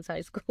planning it since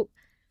high school.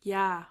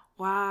 Yeah.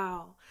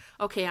 Wow.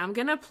 Okay, I'm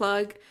gonna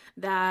plug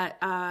that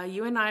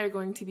you and I are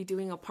going to be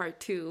doing a part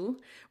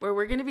two where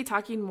we're gonna be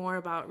talking more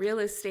about real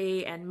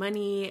estate and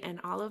money and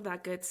all of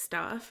that good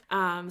stuff.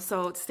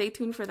 So stay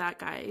tuned for that,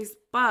 guys.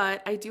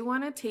 But I do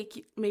want to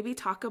maybe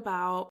talk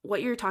about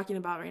what you're talking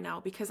about right now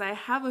because I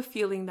have a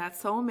feeling that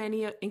so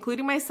many,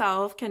 including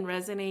myself, can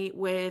resonate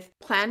with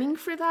planning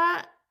for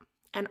that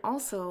and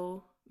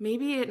also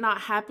maybe it not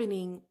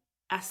happening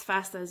as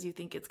fast as you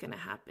think it's gonna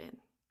happen.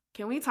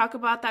 Can we talk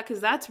about that?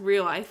 Because that's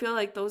real. I feel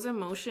like those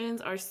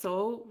emotions are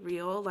so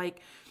real. Like,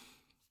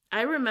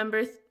 I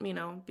remember,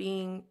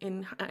 being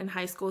in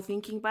high school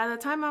thinking by the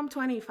time I'm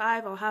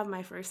 25, I'll have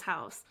my first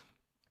house.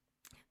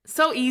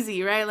 So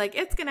easy, right? Like,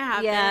 it's going to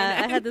happen.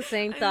 Yeah, I had the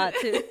same And thought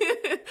too.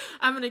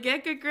 I'm going to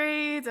get good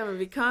grades. I'm going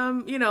to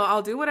become,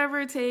 I'll do whatever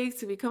it takes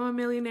to become a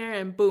millionaire.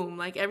 And boom,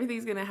 like,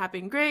 everything's going to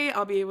happen great.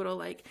 I'll be able to,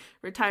 like,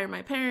 retire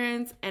my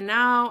parents. And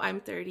now I'm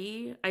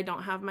 30. I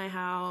don't have my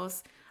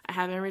house. I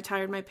haven't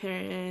retired my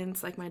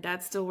parents. Like, my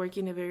dad's still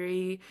working a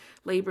very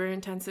labor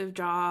intensive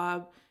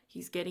job.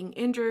 He's getting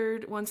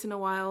injured once in a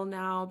while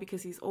now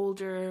because he's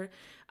older.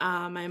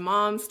 My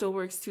mom still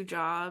works two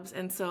jobs.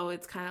 And so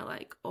it's kind of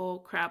like, oh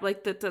crap.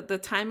 Like, the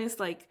time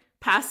is like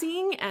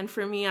passing. And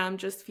for me, I'm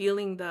just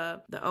feeling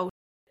the oh,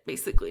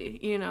 basically,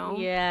 you know?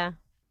 Yeah.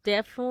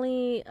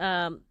 definitely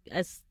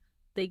as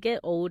they get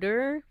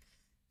older,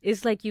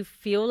 it's like you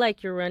feel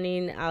like you're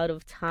running out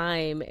of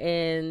time.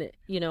 And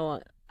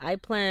I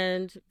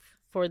planned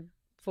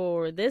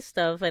for this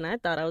stuff, and I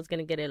thought I was going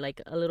to get it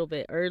like a little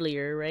bit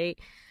earlier, right?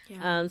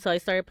 Yeah. So I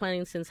started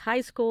planning since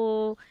high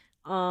school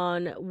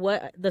on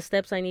what the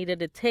steps I needed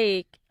to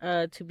take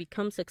to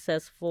become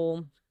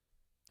successful,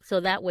 so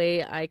that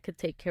way I could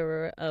take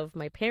care of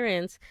my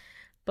parents.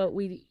 But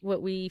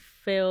what we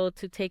fail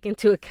to take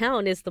into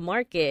account is the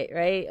market,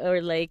 right?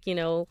 Or like,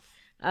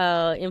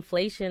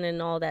 inflation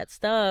and all that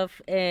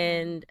stuff, Yeah.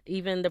 and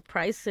even the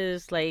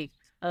prices like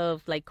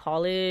of like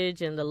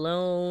college and the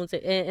loans,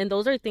 and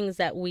those are things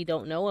that we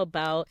don't know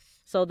about.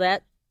 So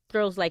that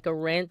throws like a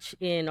wrench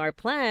in our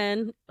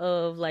plan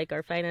of like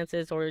our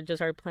finances, or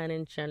just our plan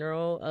in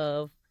general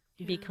of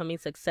Yeah. becoming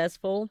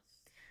successful.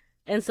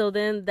 And so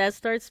then that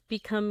starts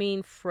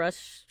becoming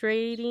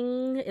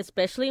frustrating,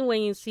 especially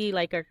when you see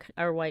like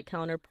our white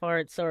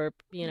counterparts, or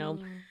Mm.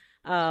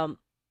 um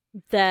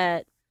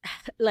that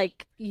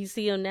like you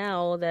see them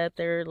now that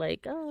they're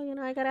like, oh,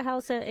 I got a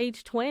house at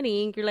age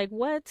 20. You're like,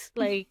 what?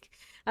 Like,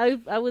 I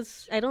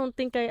don't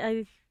think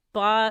I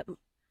bought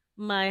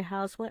my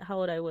house. What how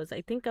old I was?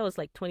 I think I was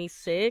like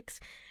 26,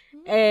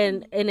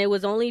 and Mm. it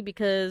was only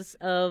because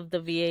of the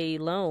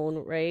VA loan,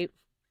 right?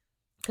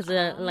 Because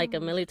like a Oh,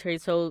 military,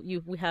 so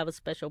we have a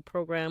special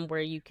program where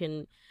you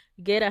can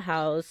get a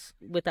house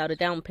without a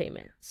down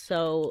payment.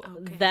 So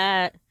okay.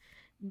 that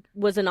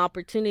was an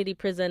opportunity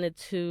presented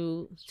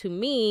to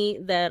me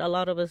that a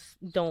lot of us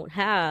don't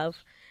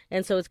have.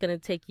 And so it's going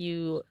to take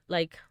you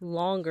like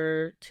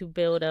longer to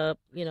build up,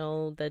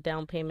 the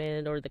down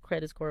payment or the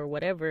credit score or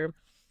whatever,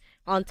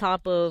 on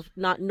top of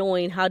not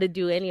knowing how to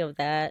do any of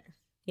that,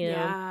 you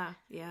know Yeah.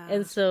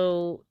 and Yeah.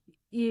 so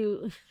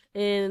you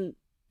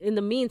in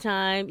the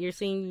meantime, you're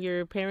seeing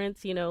your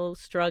parents,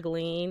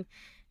 struggling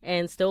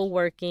and still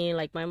working.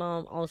 Like my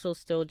mom also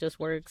still just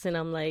works, and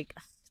I'm like,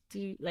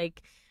 do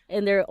like,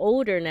 and they're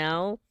older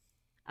now.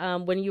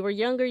 When you were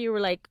younger, you were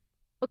like,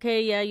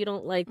 okay, yeah, you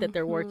don't like that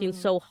they're working Mm-hmm.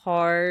 so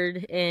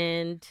hard,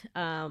 and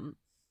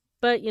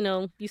but you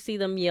see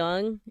them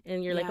young,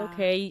 and you're like, Yeah.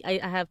 okay,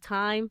 I have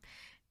time.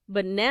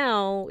 But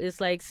now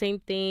it's like same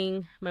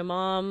thing. My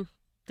mom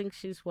thinks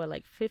she's what,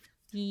 like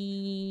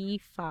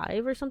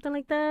 55 or something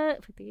like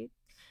that. 58.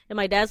 And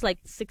my dad's like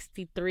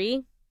 63,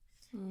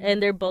 and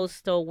Mm. they're both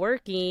still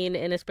working,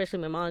 and especially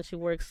my mom, she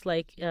works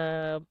like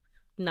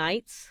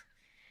nights.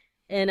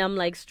 And I'm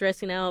like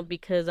stressing out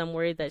because I'm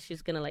worried that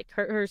she's going to like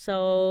hurt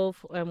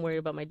herself. I'm worried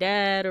about my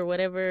dad or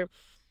whatever.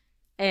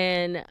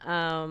 And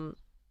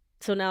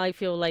so now I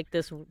feel like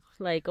this,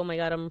 like, oh my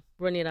god, I'm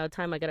running out of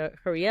time, I gotta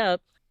hurry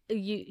up.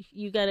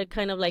 You gotta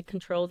kind of like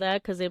control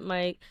that, because it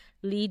might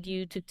lead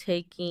you to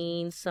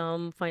taking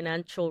some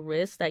financial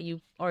risks that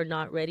you are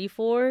not ready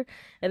for,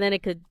 and then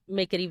it could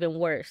make it even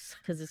worse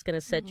because it's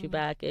gonna set you Mm.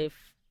 back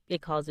if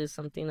it causes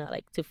something that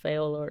like to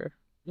fail, or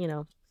you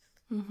know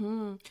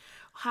Mm-hmm.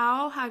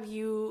 How have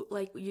you,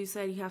 like you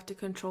said, you have to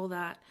control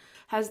that.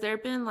 Has there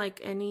been like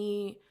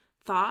any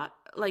thought,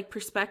 like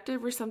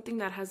perspective or something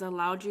that has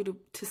allowed you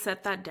to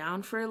set that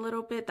down for a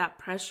little bit, that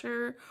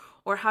pressure?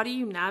 Or how do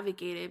you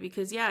navigate it?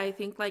 Because yeah, I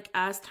think like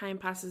as time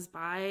passes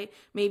by,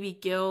 maybe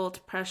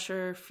guilt,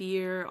 pressure,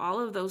 fear, all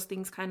of those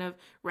things kind of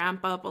ramp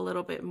up a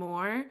little bit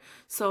more.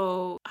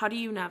 So how do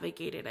you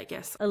navigate it, I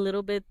guess? a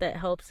little bit that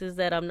helps is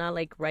that I'm not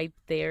like right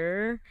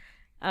there.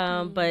 But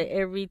Mm,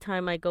 every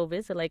time I go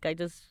visit, like I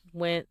just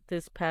went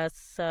this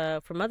past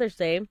for Mother's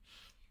Day,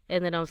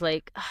 and then I was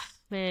like, "Ah,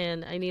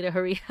 man, I need to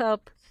hurry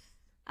up."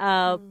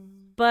 Uh, mm,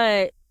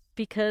 but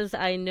because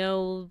I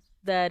know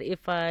that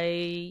if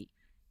I,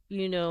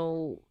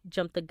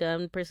 jump the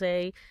gun per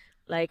se,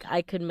 like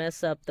I could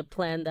mess up the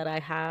plan that I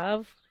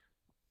have.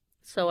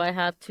 So I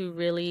have to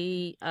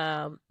really,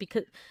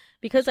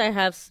 because I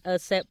have a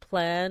set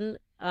plan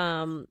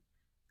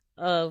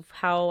of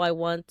how I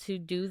want to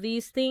do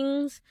these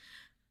things.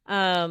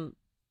 Um,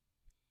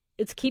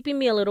 it's keeping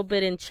me a little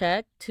bit in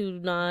check to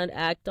not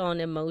act on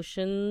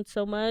emotion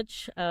so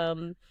much.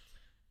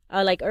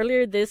 Like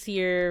earlier this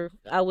year,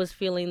 I was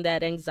feeling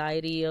that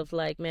anxiety of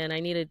like, man, I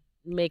need to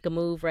make a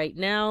move right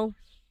now.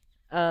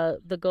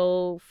 The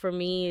goal for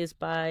me is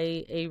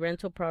buy a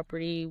rental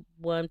property,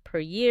 one per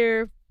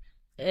year,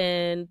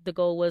 and the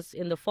goal was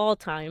in the fall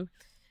time.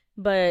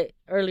 But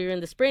earlier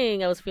in the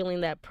spring, I was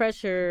feeling that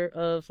pressure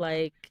of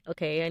like,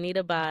 okay, I need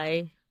to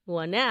buy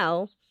one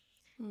now.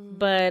 mm,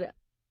 But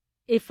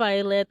if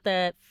I let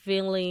that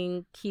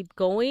feeling keep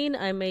going,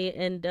 I may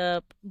end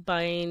up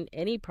buying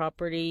any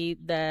property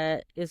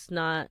that is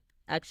not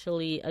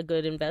actually a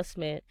good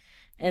investment.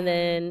 And yeah.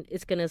 then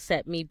it's going to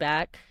set me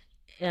back.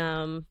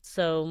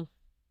 So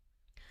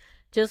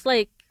just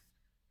like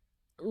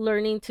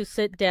learning to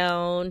sit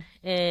down,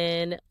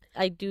 and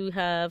I do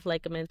have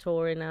like a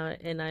mentor, and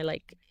I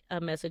like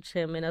messaged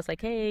him, and I was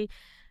like, hey,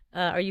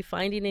 are you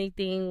finding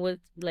anything with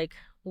like,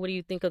 what do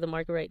you think of the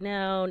market right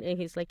now? And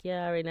he's like,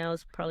 yeah, right now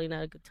is probably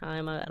not a good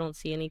time. I don't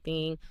see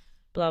anything,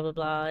 blah blah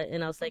blah.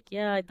 And I was like,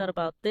 yeah, I thought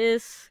about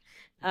this.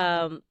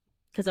 um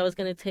because I was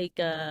gonna take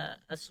a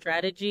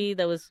strategy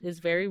that is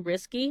very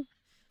risky.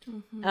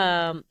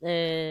 Mm-hmm.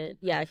 And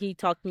yeah, he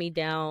talked me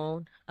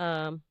down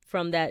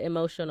from that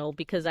emotional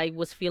because I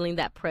was feeling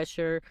that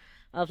pressure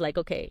of like,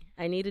 okay,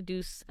 I need to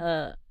do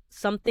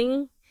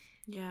something,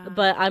 Yeah.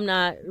 but I'm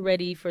not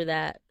ready for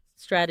that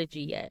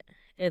strategy yet.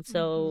 And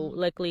so Mm-hmm.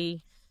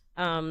 luckily,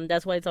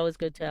 that's why it's always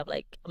good to have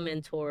like a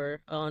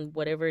mentor on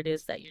whatever it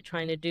is that you're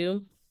trying to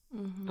do,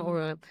 Mm-hmm.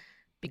 or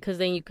because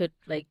then you could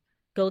like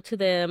go to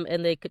them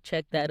and they could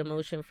check that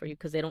emotion for you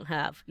because they don't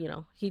have,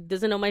 he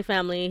doesn't know my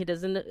family. He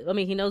doesn't, I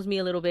mean, he knows me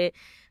a little bit,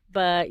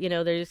 but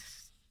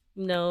there's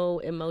no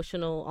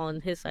emotional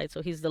on his side.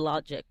 So he's the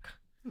logic.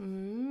 I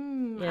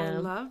Yeah.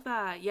 love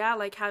that. Yeah,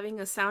 like having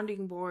a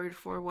sounding board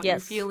for what you're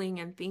Yes. feeling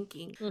and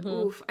thinking. Mm-hmm.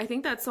 Oof, I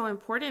think that's so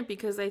important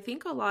because I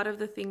think a lot of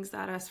the things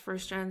that us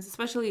first gens,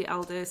 especially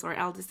eldest or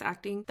eldest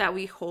acting, that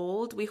we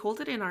hold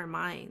it in our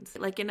minds.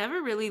 Like it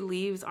never really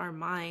leaves our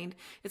mind.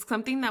 It's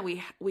something that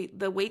we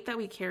the weight that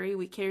we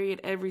carry it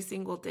every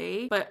single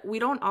day, but we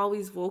don't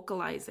always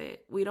vocalize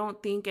it. We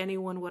don't think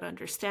anyone would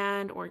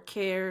understand or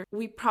care.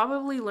 We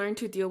probably learn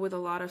to deal with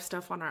a lot of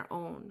stuff on our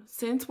own.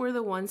 Since we're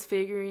the ones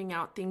figuring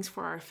out things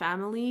for our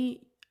family,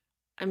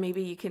 and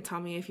maybe you can tell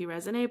me if you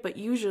resonate, but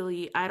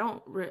usually I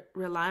don't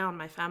rely on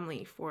my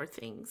family for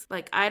things.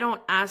 Like I don't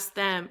ask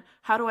them,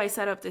 how do I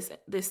set up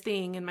this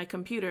thing in my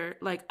computer?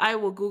 Like I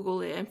will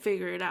Google it and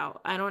figure it out.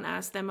 I don't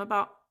ask them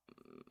about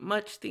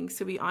much things,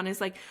 to be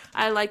honest. Like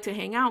I like to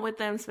hang out with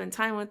them, spend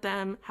time with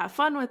them, have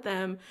fun with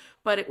them,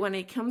 but when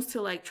it comes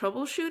to like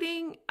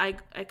troubleshooting, I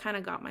kind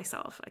of got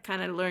myself. I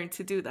kind of learned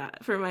to do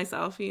that for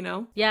myself.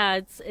 Yeah,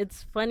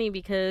 it's funny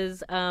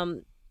because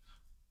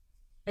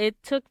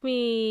it took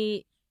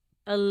me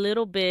a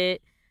little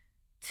bit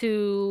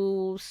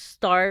to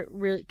start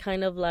really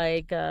kind of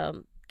like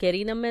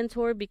getting a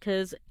mentor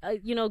because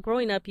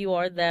growing up you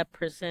are that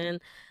person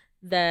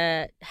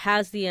that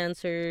has the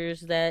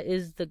answers, that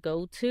is the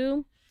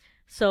go-to.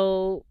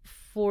 So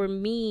for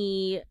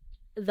me,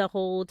 the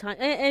whole time,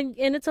 and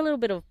it's a little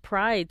bit of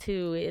pride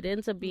too. It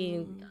ends up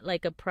being Mm,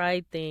 like a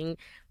pride thing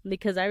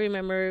because I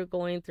remember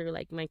going through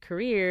like my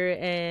career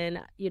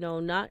and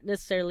not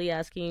necessarily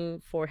asking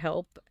for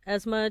help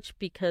as much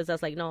because I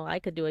was like, no, I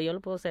could do it. Yo lo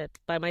puedo hacer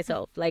by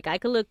myself. Like I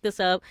could look this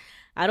up.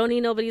 I don't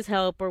need nobody's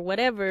help or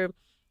whatever,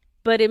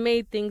 but it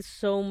made things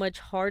so much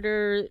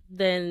harder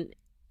than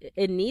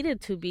it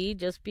needed to be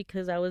just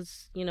because I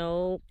was,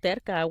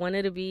 terca. I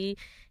wanted to be,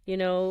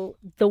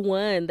 the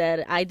one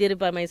that I did it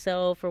by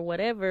myself or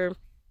whatever.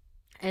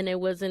 And it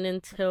wasn't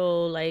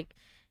until like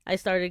I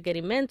started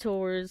getting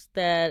mentors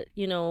that,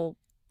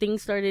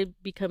 things started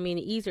becoming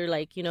easier.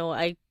 Like,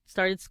 I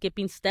started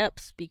skipping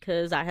steps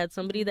because I had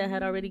somebody that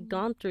had already mm,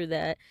 gone through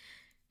that.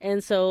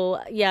 And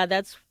so, yeah,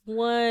 that's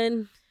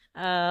one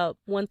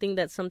thing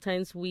that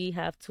sometimes we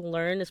have to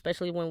learn,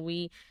 especially when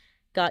we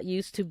got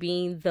used to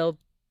being the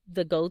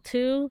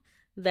go-to,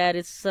 that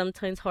it's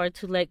sometimes hard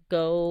to let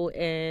go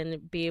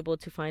and be able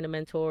to find a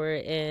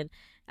mentor and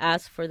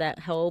ask for that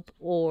help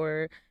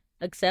or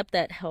accept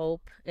that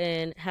help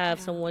and have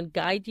yeah. someone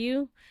guide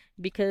you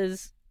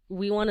because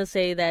we want to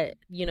say that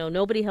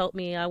nobody helped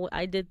me.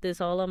 I did this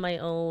all on my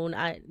own.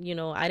 I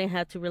didn't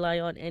have to rely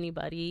on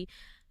anybody,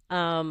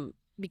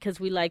 because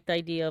we like the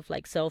idea of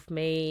like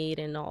self-made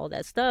and all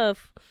that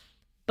stuff,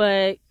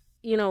 but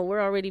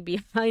we're already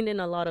behind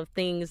in a lot of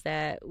things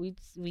that we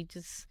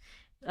just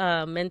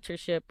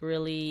mentorship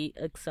really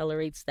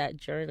accelerates that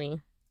journey.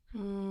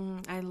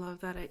 I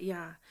love that.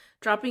 Yeah.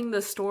 Dropping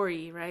the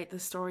story, right? The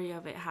story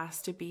of it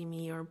has to be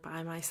me or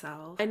by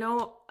myself. I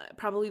know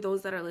probably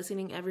those that are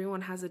listening,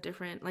 everyone has a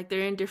different, like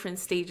they're in different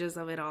stages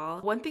of it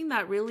all. One thing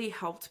that really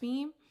helped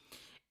me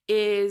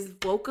is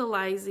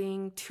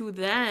vocalizing to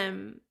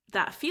them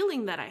that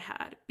feeling that I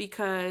had,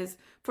 because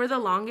for the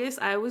longest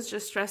I was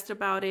just stressed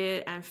about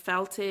it and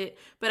felt it,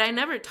 but I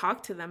never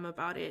talked to them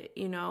about it.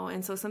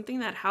 And so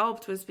something that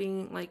helped was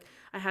being like,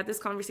 I had this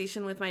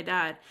conversation with my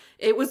dad.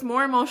 It was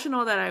more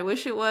emotional than I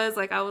wish it was.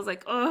 Like I was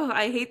like, oh,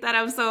 I hate that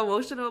I'm so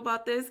emotional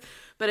about this.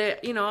 But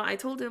I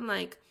told him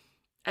like,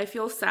 I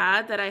feel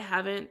sad that I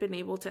haven't been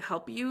able to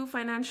help you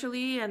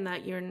financially and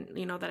that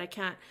that I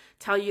can't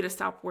tell you to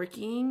stop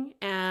working.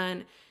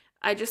 And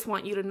I just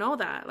want you to know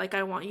that. Like,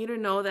 I want you to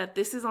know that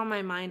this is on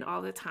my mind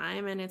all the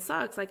time and it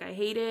sucks. Like, I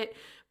hate it,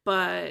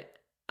 but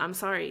I'm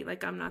sorry.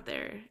 Like, I'm not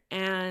there.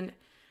 And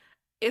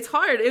it's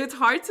hard. It's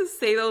hard to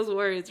say those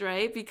words,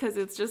 right? Because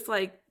it's just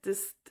like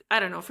this. I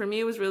don't know. For me,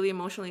 it was really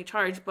emotionally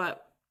charged,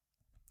 but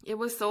it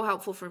was so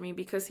helpful for me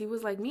because he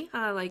was like,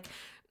 Mija, like,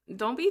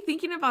 don't be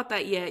thinking about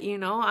that yet.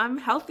 I'm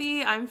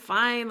healthy. I'm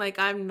fine. Like,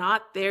 I'm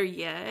not there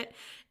yet.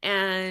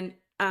 And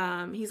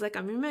he's like, a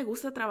mí me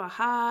gusta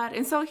trabajar.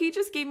 And so he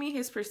just gave me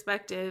his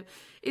perspective.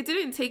 It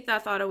didn't take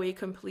that thought away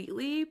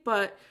completely,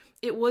 but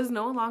it was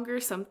no longer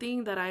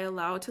something that I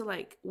allowed to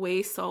like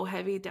weigh so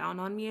heavy down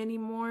on me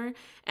anymore.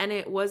 And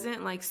it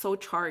wasn't like so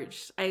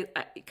charged. I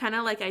kind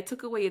of like I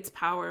took away its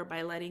power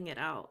by letting it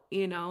out.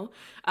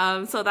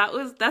 So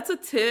that's a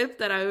tip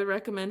that I would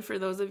recommend for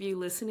those of you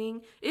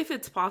listening, if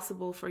it's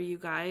possible for you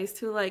guys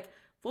to like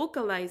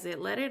vocalize it,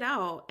 let it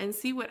out, and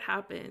see what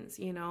happens,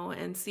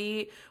 and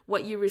see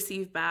what you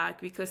receive back.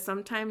 Because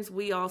sometimes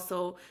we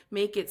also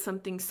make it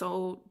something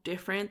so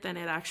different than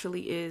it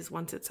actually is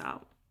once it's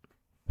out.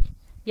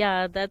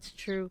 Yeah, that's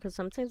true. Because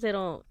sometimes they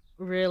don't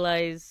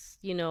realize,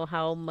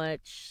 how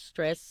much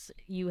stress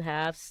you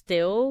have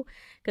still.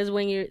 Because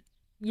when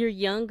you're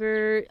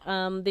younger,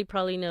 they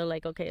probably know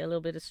like, okay, a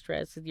little bit of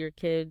stress with your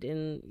kid,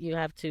 and you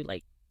have to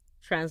like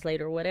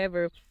translate or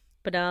whatever.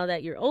 But now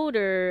that you're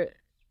older,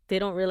 they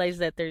don't realize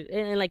that they're,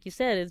 and like you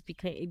said,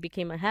 it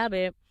became a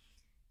habit,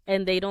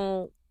 and they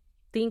don't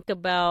think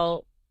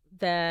about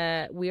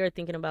that we are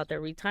thinking about their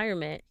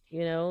retirement.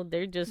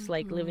 They're just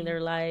like living Mm-hmm.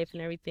 their life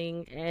and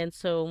everything, and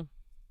so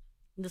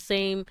the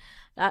same.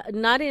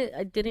 Not in,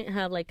 I didn't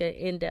have like an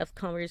in-depth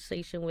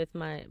conversation with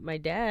my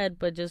dad,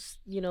 but just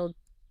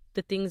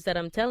the things that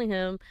I'm telling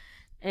him,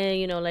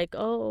 and like,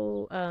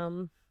 oh,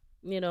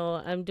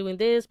 I'm doing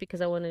this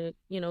because I want to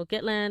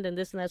get land and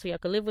this and that, so y'all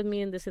could live with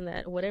me and this and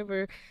that,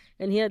 whatever.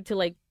 And he had to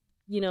like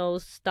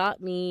stop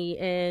me,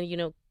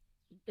 and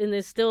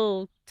it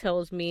still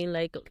tells me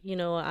like,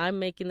 I'm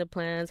making the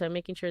plans, I'm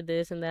making sure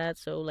this and that,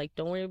 so like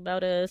don't worry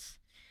about us,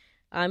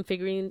 I'm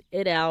figuring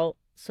it out.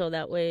 So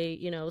that way,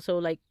 so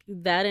like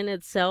that in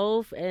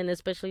itself, and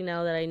especially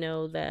now that I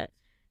know that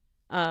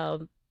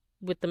um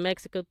with the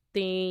Mexico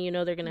thing,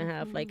 they're gonna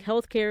have like Mm-hmm.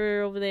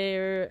 healthcare over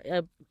there.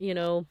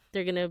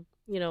 They're gonna,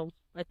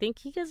 I think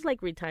he gets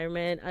like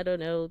retirement. I don't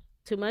know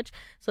too much.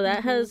 So that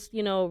Mm-hmm. has,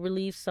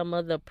 relieved some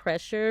of the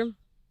pressure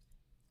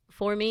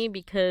for me,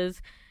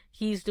 because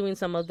he's doing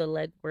some of the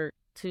legwork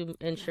to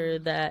ensure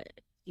Yeah. that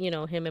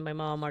him and my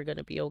mom are going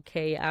to be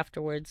okay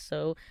afterwards.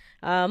 So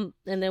and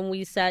then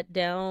we sat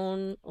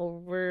down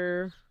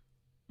over,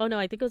 oh no,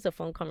 I think it was a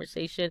phone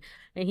conversation,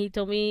 and he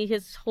told me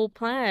his whole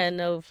plan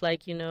of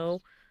like,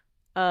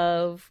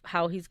 of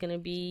how he's gonna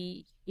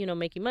be,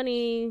 making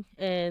money,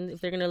 and if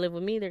they're gonna live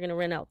with me, they're gonna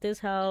rent out this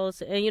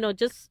house, and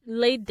just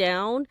laid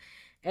down.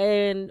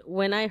 And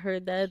when I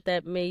heard that,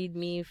 that made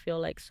me feel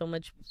like so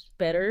much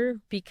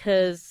better,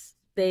 because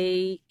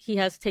he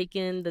has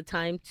taken the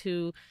time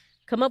to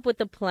come up with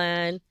a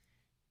plan,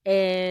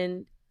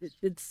 and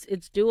it's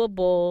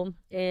doable.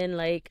 And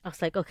like I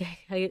was like, okay,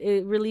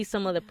 it released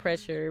some of the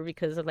pressure,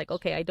 because of like,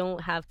 okay, I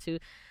don't have to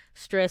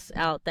stress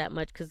out that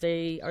much, because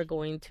they are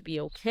going to be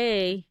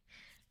okay.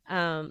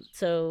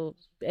 So,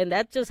 and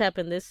that just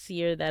happened this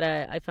year that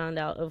I found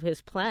out of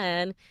his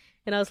plan.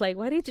 And I was like,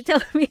 why didn't you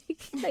tell me?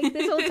 Like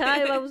this whole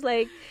time I was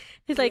like,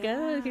 he's like,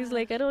 oh, he's Yeah.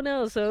 like, I don't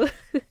know. So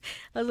I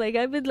was like,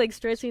 I've been like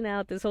stressing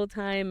out this whole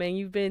time, and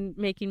you've been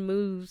making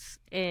moves.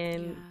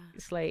 And Yeah.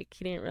 it's like,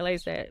 he didn't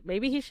realize that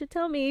maybe he should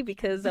tell me,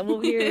 because I'm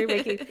over here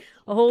making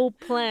a whole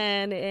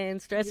plan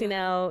and stressing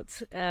Yeah.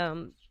 out.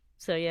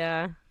 So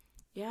yeah.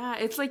 Yeah,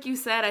 it's like you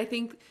said, I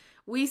think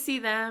we see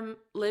them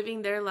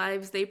living their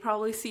lives. They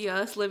probably see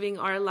us living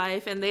our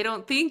life, and they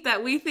don't think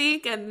that we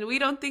think, and we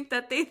don't think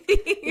that they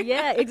think.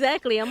 Yeah,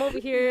 exactly. I'm over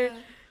here Yeah.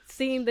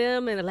 seeing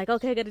them, and like,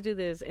 okay, I got to do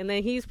this. And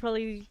then he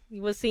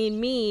was seeing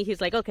me.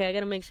 He's like, okay, I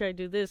got to make sure I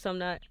do this, so I'm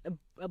not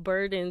a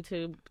burden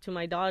to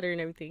my daughter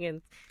and everything.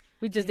 And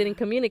we just Yeah. didn't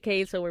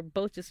communicate, so we're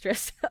both just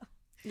stressed out.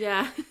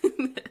 Yeah.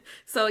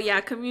 So, yeah,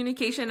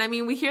 communication. I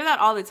mean, we hear that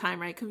all the time,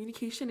 right?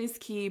 Communication is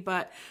key,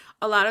 but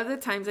a lot of the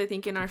times I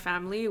think in our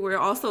family, we're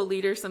also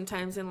leaders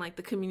sometimes in like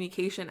the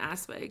communication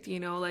aspect,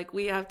 like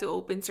we have to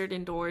open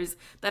certain doors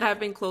that have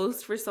been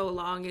closed for so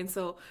long. And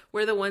so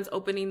we're the ones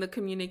opening the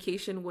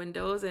communication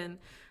windows. And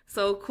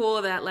so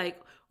cool that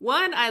like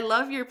one, I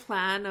love your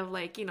plan of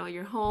like,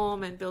 your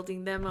home and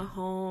building them a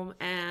home,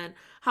 and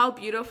how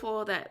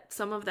beautiful that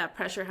some of that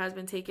pressure has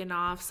been taken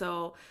off,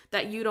 so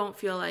that you don't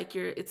feel like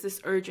it's this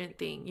urgent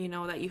thing,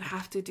 that you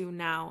have to do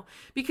now.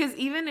 Because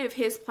even if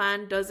his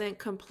plan doesn't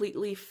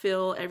completely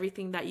fill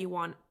everything that you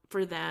want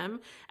for them,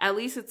 at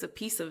least it's a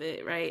piece of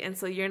it, right? And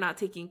so you're not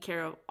taking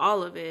care of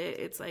all of it.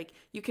 It's like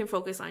you can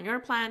focus on your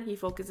plan, he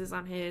focuses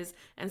on his,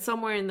 and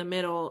somewhere in the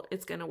middle,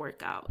 it's going to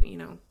work out.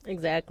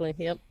 Exactly.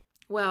 Yep.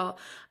 Well,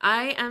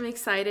 I am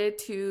excited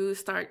to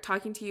start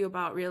talking to you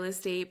about real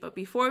estate, but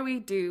before we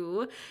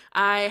do,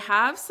 I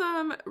have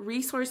some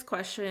resource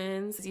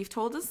questions. You've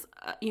told us,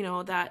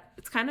 that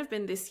it's kind of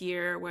been this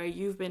year where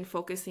you've been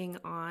focusing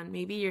on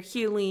maybe your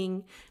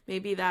healing,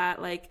 maybe that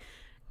like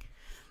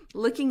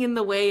looking in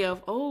the way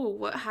of, oh,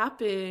 what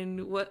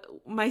happened, what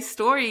my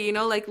story,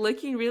 like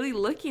really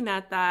looking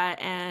at that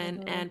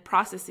and Hmm. and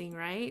processing,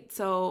 right?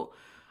 So,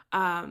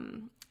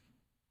 um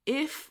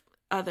if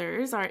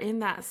others are in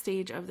that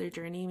stage of their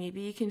journey,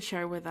 maybe you can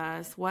share with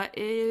us what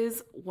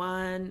is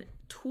one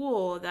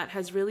tool that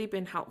has really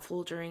been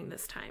helpful during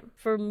this time.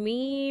 For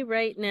me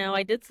right now,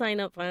 I did sign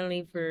up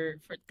finally for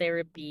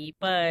therapy,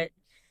 but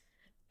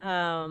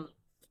um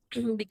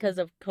because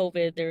of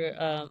COVID,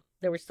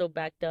 they were still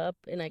backed up,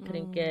 and I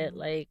couldn't get Mm,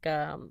 like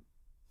a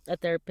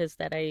therapist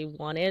that I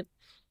wanted.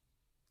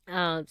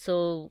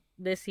 So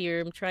this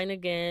year I'm trying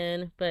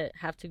again, but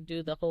have to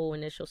do the whole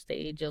initial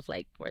stage of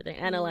like where they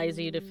analyze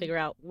you to mm, figure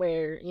out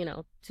where,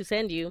 to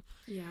send you.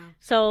 yeah.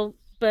 So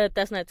but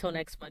that's not till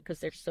next month because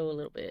they're still a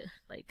little bit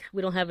like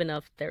we don't have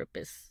enough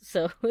therapists.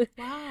 So,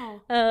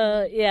 Wow.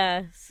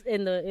 yeah,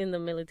 in the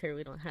military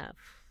we don't have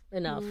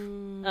enough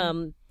Mm,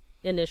 um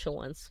initial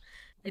ones.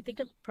 I think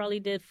I probably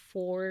did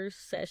 4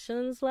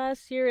 sessions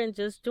last year, and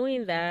just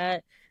doing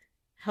that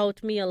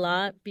helped me a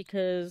lot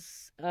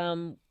because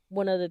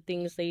one of the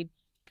things they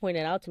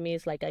pointed out to me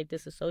is like I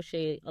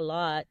disassociate a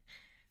lot,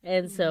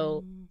 and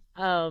so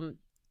mm, um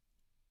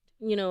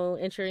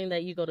ensuring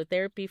that you go to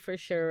therapy for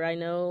sure. I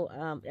know,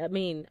 I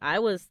mean, I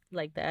was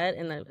like that,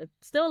 and I'm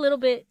still a little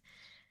bit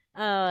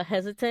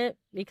hesitant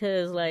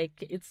because like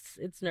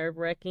it's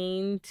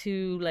nerve-wracking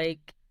to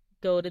like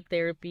go to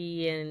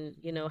therapy and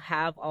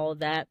have all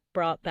that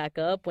brought back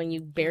up when you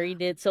yeah.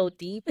 buried it so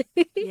deep.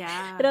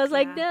 Yeah. And I was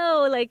like, Yeah.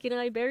 no, like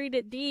I buried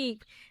it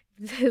deep.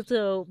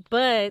 So,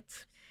 but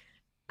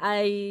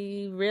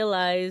I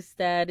realized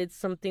that it's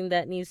something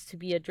that needs to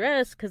be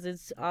addressed because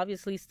it's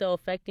obviously still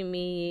affecting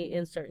me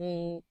in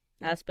certain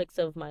aspects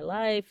of my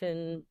life,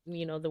 and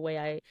the way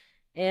I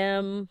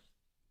am,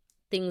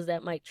 things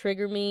that might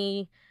trigger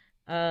me.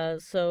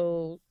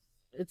 So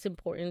it's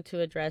important to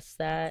address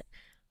that.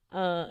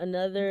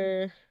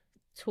 Another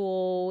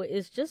tool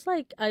is just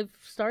like I've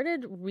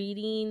started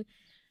reading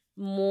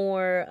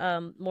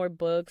more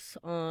books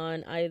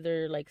on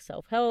either like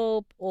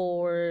self-help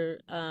or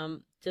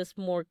just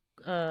more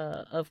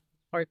of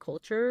our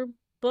culture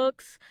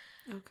books.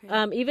 Okay.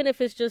 Even if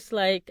it's just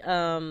like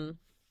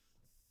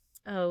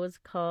what's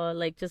it called,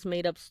 like just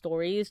made up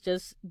stories,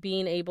 just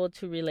being able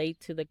to relate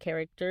to the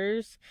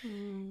characters.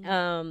 Mm,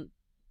 um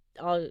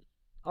I'll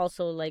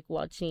also like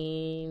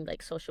watching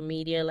like social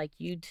media like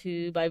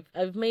YouTube.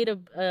 I've made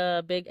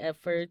a big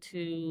effort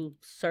to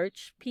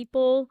search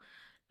people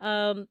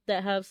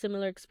that have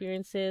similar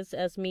experiences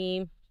as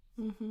me,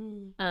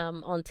 mm-hmm.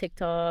 on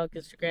TikTok,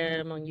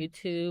 Instagram, on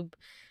YouTube.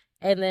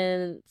 And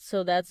then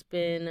so that's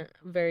been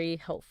very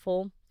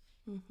helpful.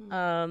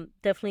 Mm-hmm.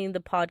 Definitely in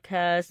the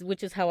podcast,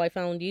 which is how I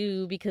found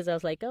you, because I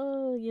was like,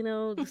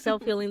 oh,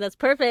 self healing, that's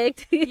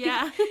perfect.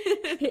 Yeah.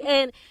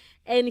 and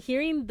and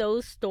hearing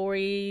those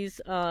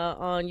stories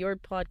on your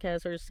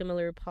podcast or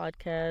similar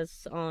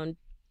podcasts on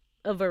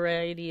a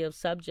variety of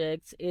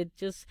subjects, it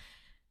just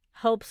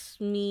helps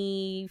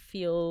me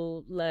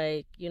feel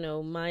like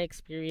my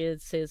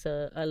experience is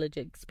a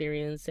legit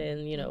experience,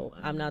 and I'm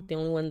Mm-hmm. not the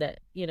only one that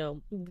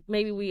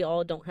maybe we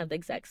all don't have the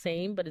exact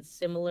same, but it's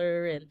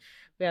similar, and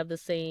we have the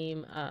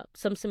same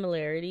some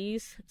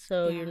similarities,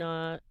 so you're Yeah.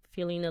 not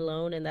feeling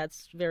alone, and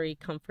that's very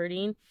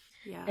comforting.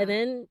 And Yeah.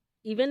 then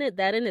even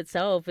that in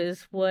itself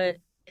is what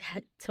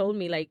told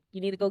me like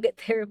you need to go get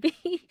therapy.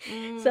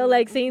 So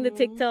like seeing the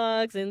Mm-hmm.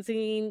 TikToks and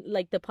seeing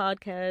like the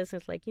podcasts,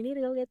 it's like you need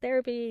to go get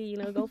therapy,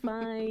 go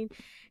find.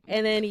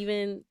 And then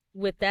even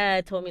with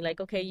that told me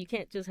like, okay, you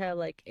can't just have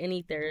like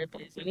any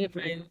therapist. You need to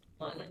find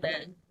one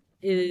that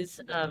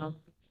is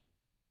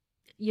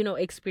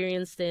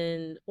experienced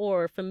in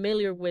or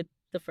familiar with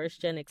the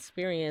first gen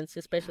experience,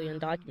 especially Yeah.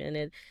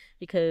 undocumented,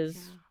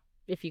 because Yeah.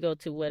 if you go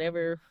to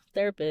whatever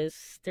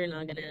therapist, they're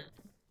not gonna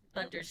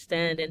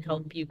understand and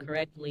help you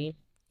correctly.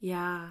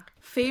 Yeah.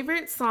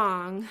 Favorite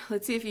song,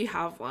 let's see if you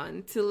have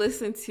one to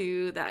listen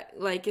to that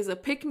like is a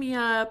pick me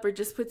up or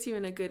just puts you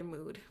in a good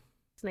mood.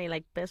 His name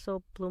like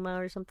Peso Pluma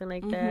or something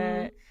like Mm-hmm.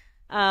 that.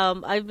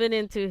 I've been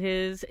into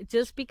his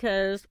just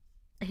because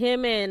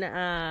him and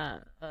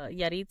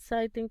Yaritza,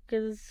 I think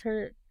is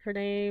her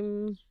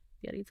name,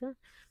 Yaritza.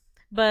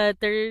 But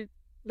they're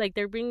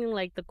bringing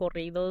like the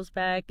corridos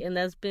back, and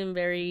that's been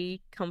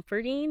very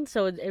comforting.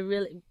 So it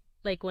really,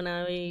 like when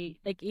I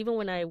like even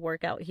when I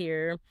work out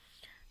here,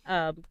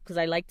 because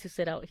I like to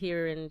sit out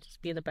here and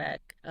just be in the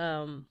back.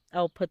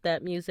 I'll put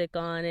that music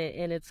on it,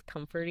 and it's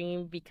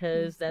comforting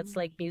because that's Mm-hmm.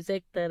 like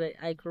music that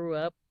I grew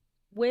up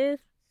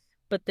with,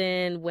 but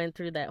then went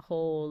through that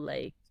whole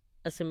like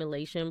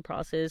assimilation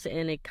process,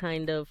 and it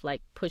kind of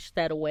like pushed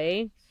that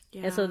away.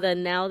 And so Yeah.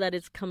 then now that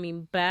it's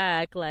coming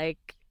back,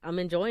 like I'm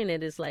enjoying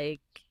it. It's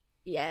like,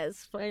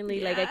 yes,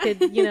 finally, like I Yeah.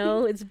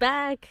 could, it's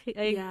back.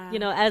 Yeah.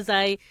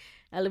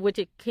 As which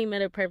it came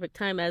at a perfect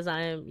time as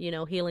I'm,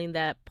 healing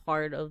that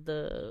part of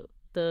the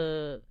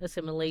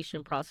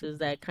assimilation process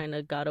that kind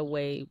of got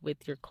away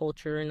with your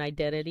culture and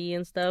identity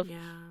and stuff. Yeah.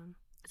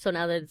 So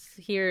now that it's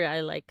here,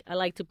 I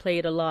like to play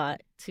it a lot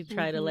to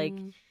try to like,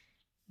 Mm-hmm.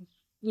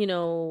 you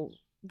know,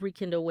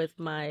 rekindle with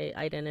my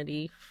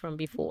identity from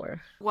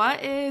before.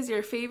 What is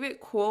your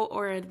favorite quote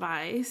or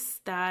advice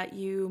that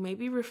you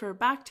maybe refer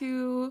back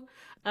to?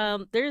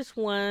 There's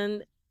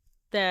one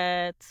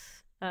that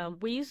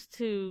we used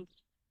to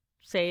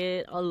say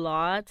it a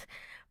lot,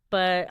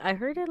 but I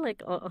heard it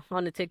like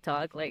on a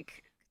TikTok,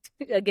 like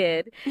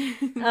again.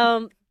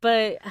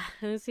 But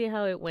let me see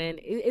how it went.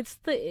 It's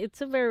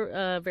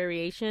a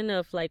variation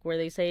of like where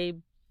they say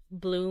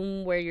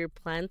bloom where you're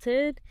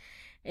planted,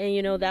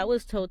 and that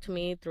was told to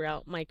me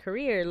throughout my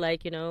career,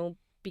 like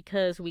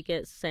because we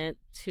get sent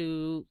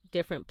to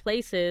different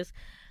places,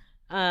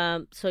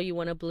 so you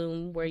want to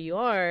bloom where you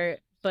are,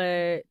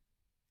 but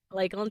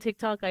like on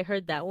TikTok, I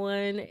heard that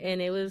one,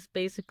 and it was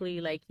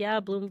basically like, yeah,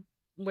 bloom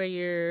where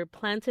you're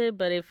planted,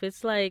 but if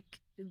it's like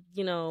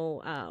you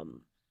know,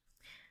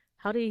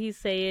 how did he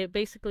say it?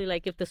 Basically,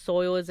 like if the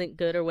soil isn't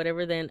good or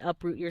whatever, then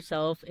uproot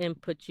yourself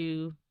and put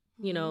you,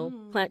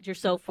 Mm. plant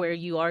yourself where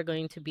you are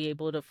going to be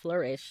able to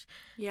flourish,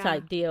 Yeah.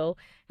 type deal.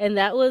 And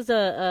that was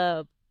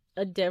a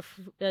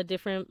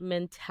different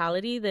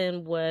mentality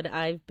than what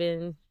I've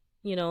been,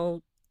 you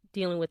know,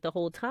 dealing with the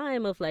whole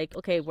time of like,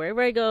 okay,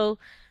 wherever I go,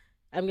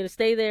 I'm gonna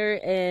stay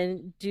there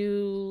and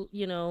do,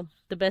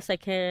 the best I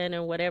can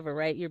or whatever,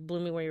 right? You're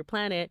blooming where you're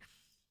planted,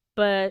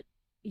 but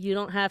you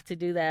don't have to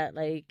do that.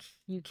 Like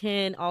you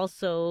can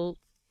also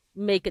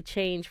make a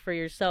change for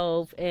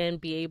yourself and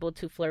be able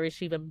to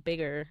flourish even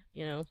bigger.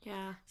 Yeah.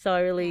 So I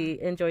Yeah.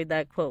 really enjoyed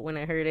that quote when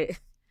I heard it.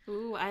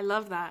 Ooh, I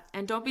love that.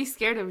 And don't be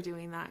scared of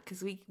doing that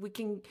because we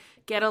can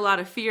get a lot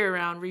of fear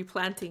around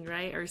replanting,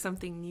 right? Or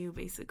something new,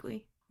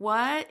 basically.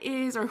 What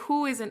is or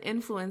who is an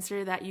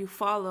influencer that you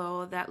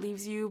follow that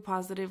leaves you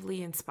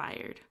positively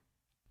inspired?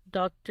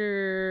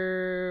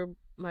 Dr.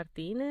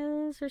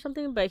 Martinez or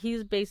something, but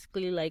he's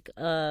basically like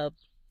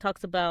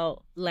talks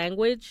about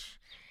language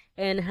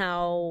and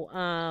how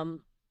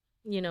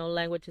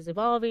language is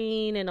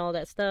evolving and all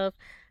that stuff.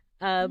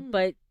 Mm,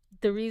 But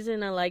the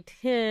reason I liked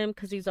him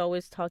because he's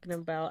always talking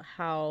about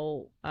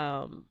how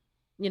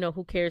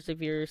who cares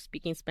if you're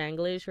speaking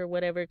Spanglish or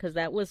whatever, because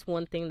that was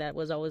one thing that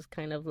was always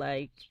kind of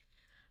like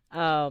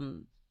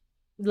um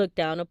looked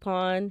down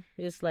upon,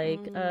 is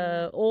like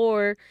mm,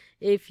 or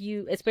if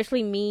you,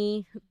 especially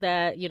me,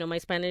 that my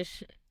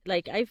Spanish,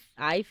 like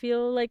I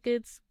feel like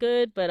it's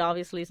good, but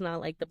obviously it's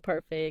not like the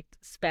perfect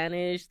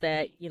Spanish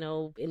that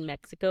in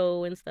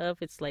Mexico and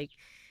stuff. It's like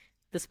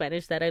the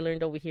Spanish that I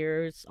learned over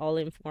here is all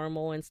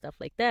informal and stuff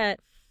like that.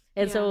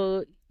 And yeah.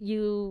 so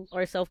you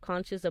are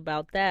self-conscious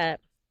about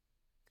that.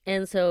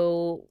 And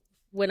so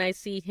when I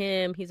see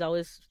him, he's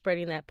always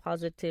spreading that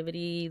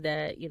positivity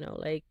that,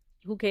 like,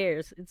 who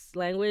cares? It's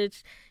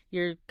language,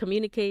 you're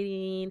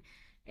communicating,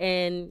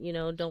 and,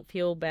 don't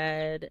feel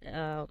bad.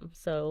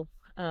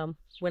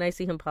 When I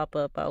see him pop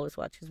up, I always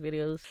watch his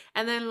videos.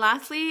 And then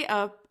lastly,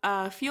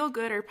 a feel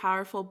good or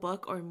powerful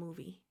book or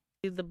movie.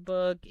 The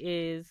book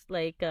is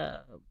like $1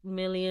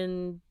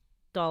 million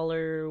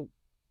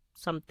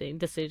something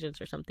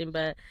decisions or something,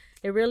 but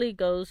it really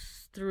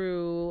goes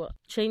through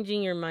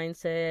changing your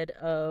mindset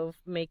of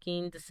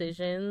making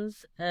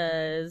decisions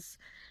as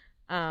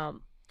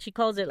she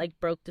calls it like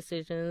broke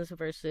decisions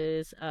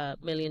versus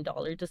 $1 million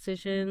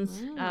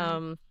decisions.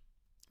 Mm,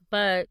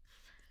 But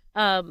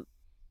um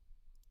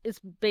it's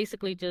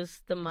basically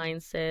just the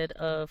mindset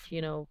of,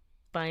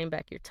 buying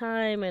back your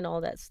time and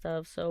all that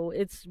stuff. So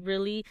it's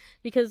really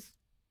because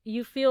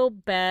you feel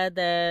bad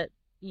that,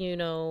 you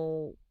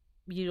know,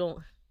 you don't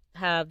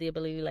have the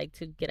ability like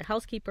to get a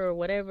housekeeper or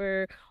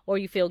whatever, or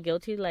you feel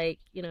guilty, like,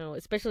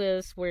 especially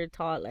as we're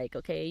taught, like,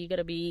 okay, you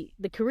gotta be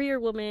the career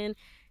woman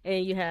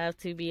and you have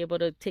to be able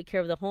to take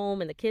care of the home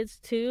and the kids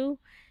too.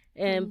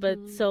 And but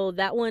mm-hmm, so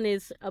that one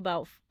is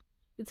about,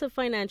 it's a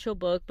financial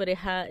book, but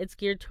it's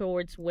geared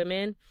towards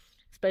women,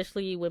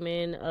 especially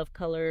women of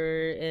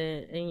color,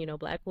 and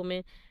black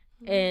women,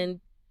 mm, and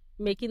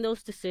making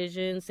those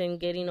decisions and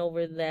getting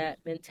over that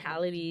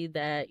mentality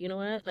that, you know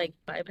what, like,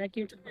 buy back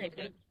your time,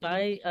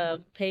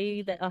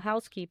 pay a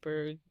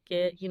housekeeper,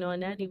 get, a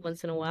nanny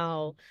once in a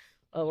while,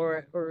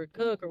 or a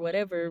cook or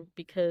whatever,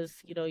 because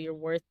you're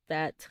worth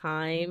that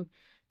time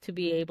to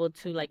be able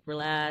to like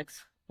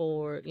relax,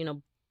 or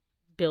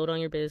build on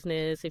your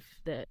business if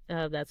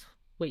that's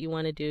what you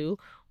want to do,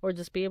 or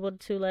just be able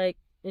to like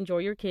enjoy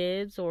your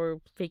kids or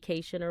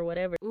vacation or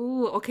whatever.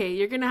 Ooh, okay.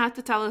 You're gonna have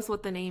to tell us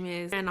what the name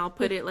is, and I'll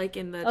put it like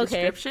in the Okay.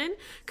 description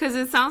because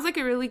it sounds like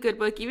a really good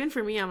book. Even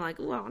for me, I'm like,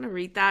 ooh, I want to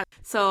read that.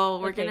 So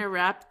we're Okay. gonna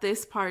wrap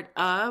this part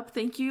up.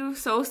 Thank you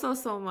so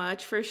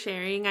much for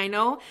sharing. I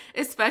know,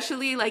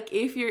 especially like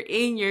if you're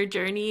in your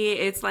journey,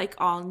 it's like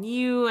all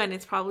new and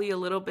it's probably a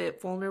little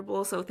bit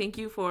vulnerable. So thank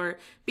you for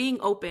being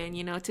open,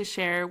 to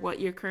share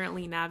what you're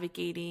currently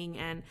navigating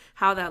and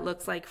how that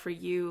looks like for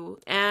you.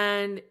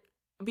 And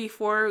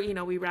before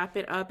we wrap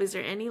it up, is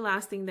there any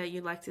last thing that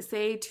you'd like to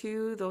say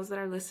to those that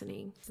are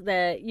listening?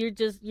 That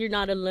you're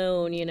not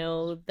alone,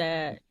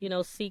 that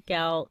seek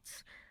out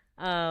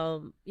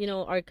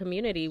our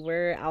community.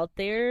 We're out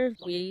there.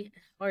 We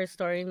are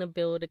starting to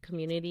build a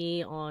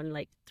community on,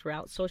 like,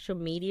 throughout social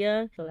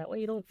media, so that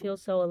way you don't feel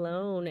so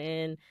alone.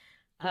 And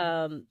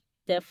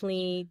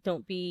definitely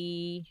don't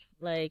be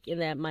like in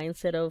that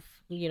mindset of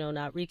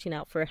not reaching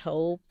out for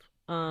help,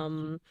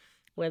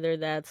 whether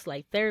that's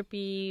like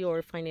therapy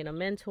or finding a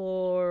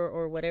mentor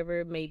or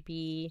whatever it may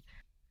be.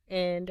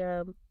 And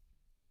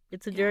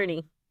it's a Yeah.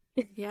 journey.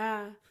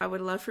 Yeah. I would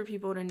love for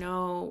people to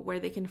know where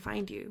they can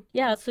find you.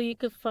 Yeah, so you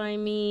could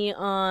find me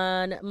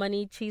on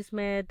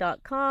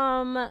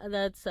moneychisme.com.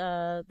 That's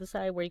the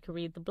site where you can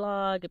read the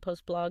blog. I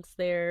post blogs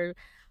there.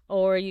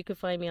 Or you could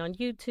find me on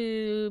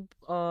YouTube,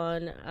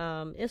 on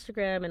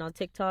Instagram, and on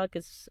TikTok.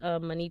 It's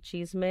Money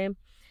Chisme.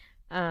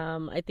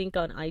 I think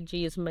on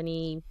IG is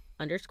money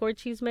underscore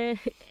chisme.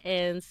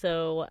 And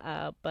so,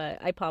 but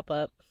I pop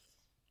up.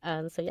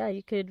 So yeah,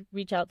 you could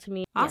reach out to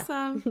me. Yeah.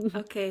 Awesome.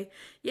 Okay.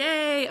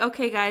 Yay.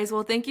 Okay, guys.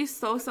 Well, thank you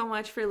so, so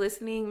much for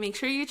listening. Make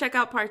sure you check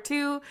out part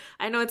 2.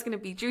 I know it's going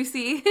to be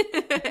juicy.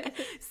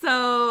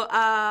 So,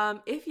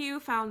 if you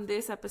found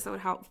this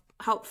episode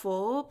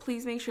helpful,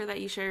 please make sure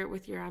that you share it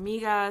with your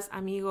amigas,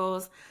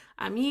 amigos,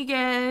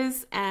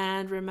 amigues,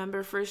 and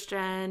remember First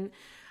Gen.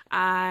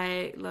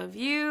 I love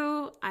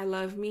you. I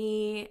love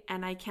me.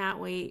 And I can't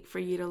wait for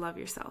you to love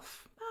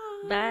yourself.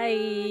 Bye.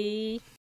 Bye.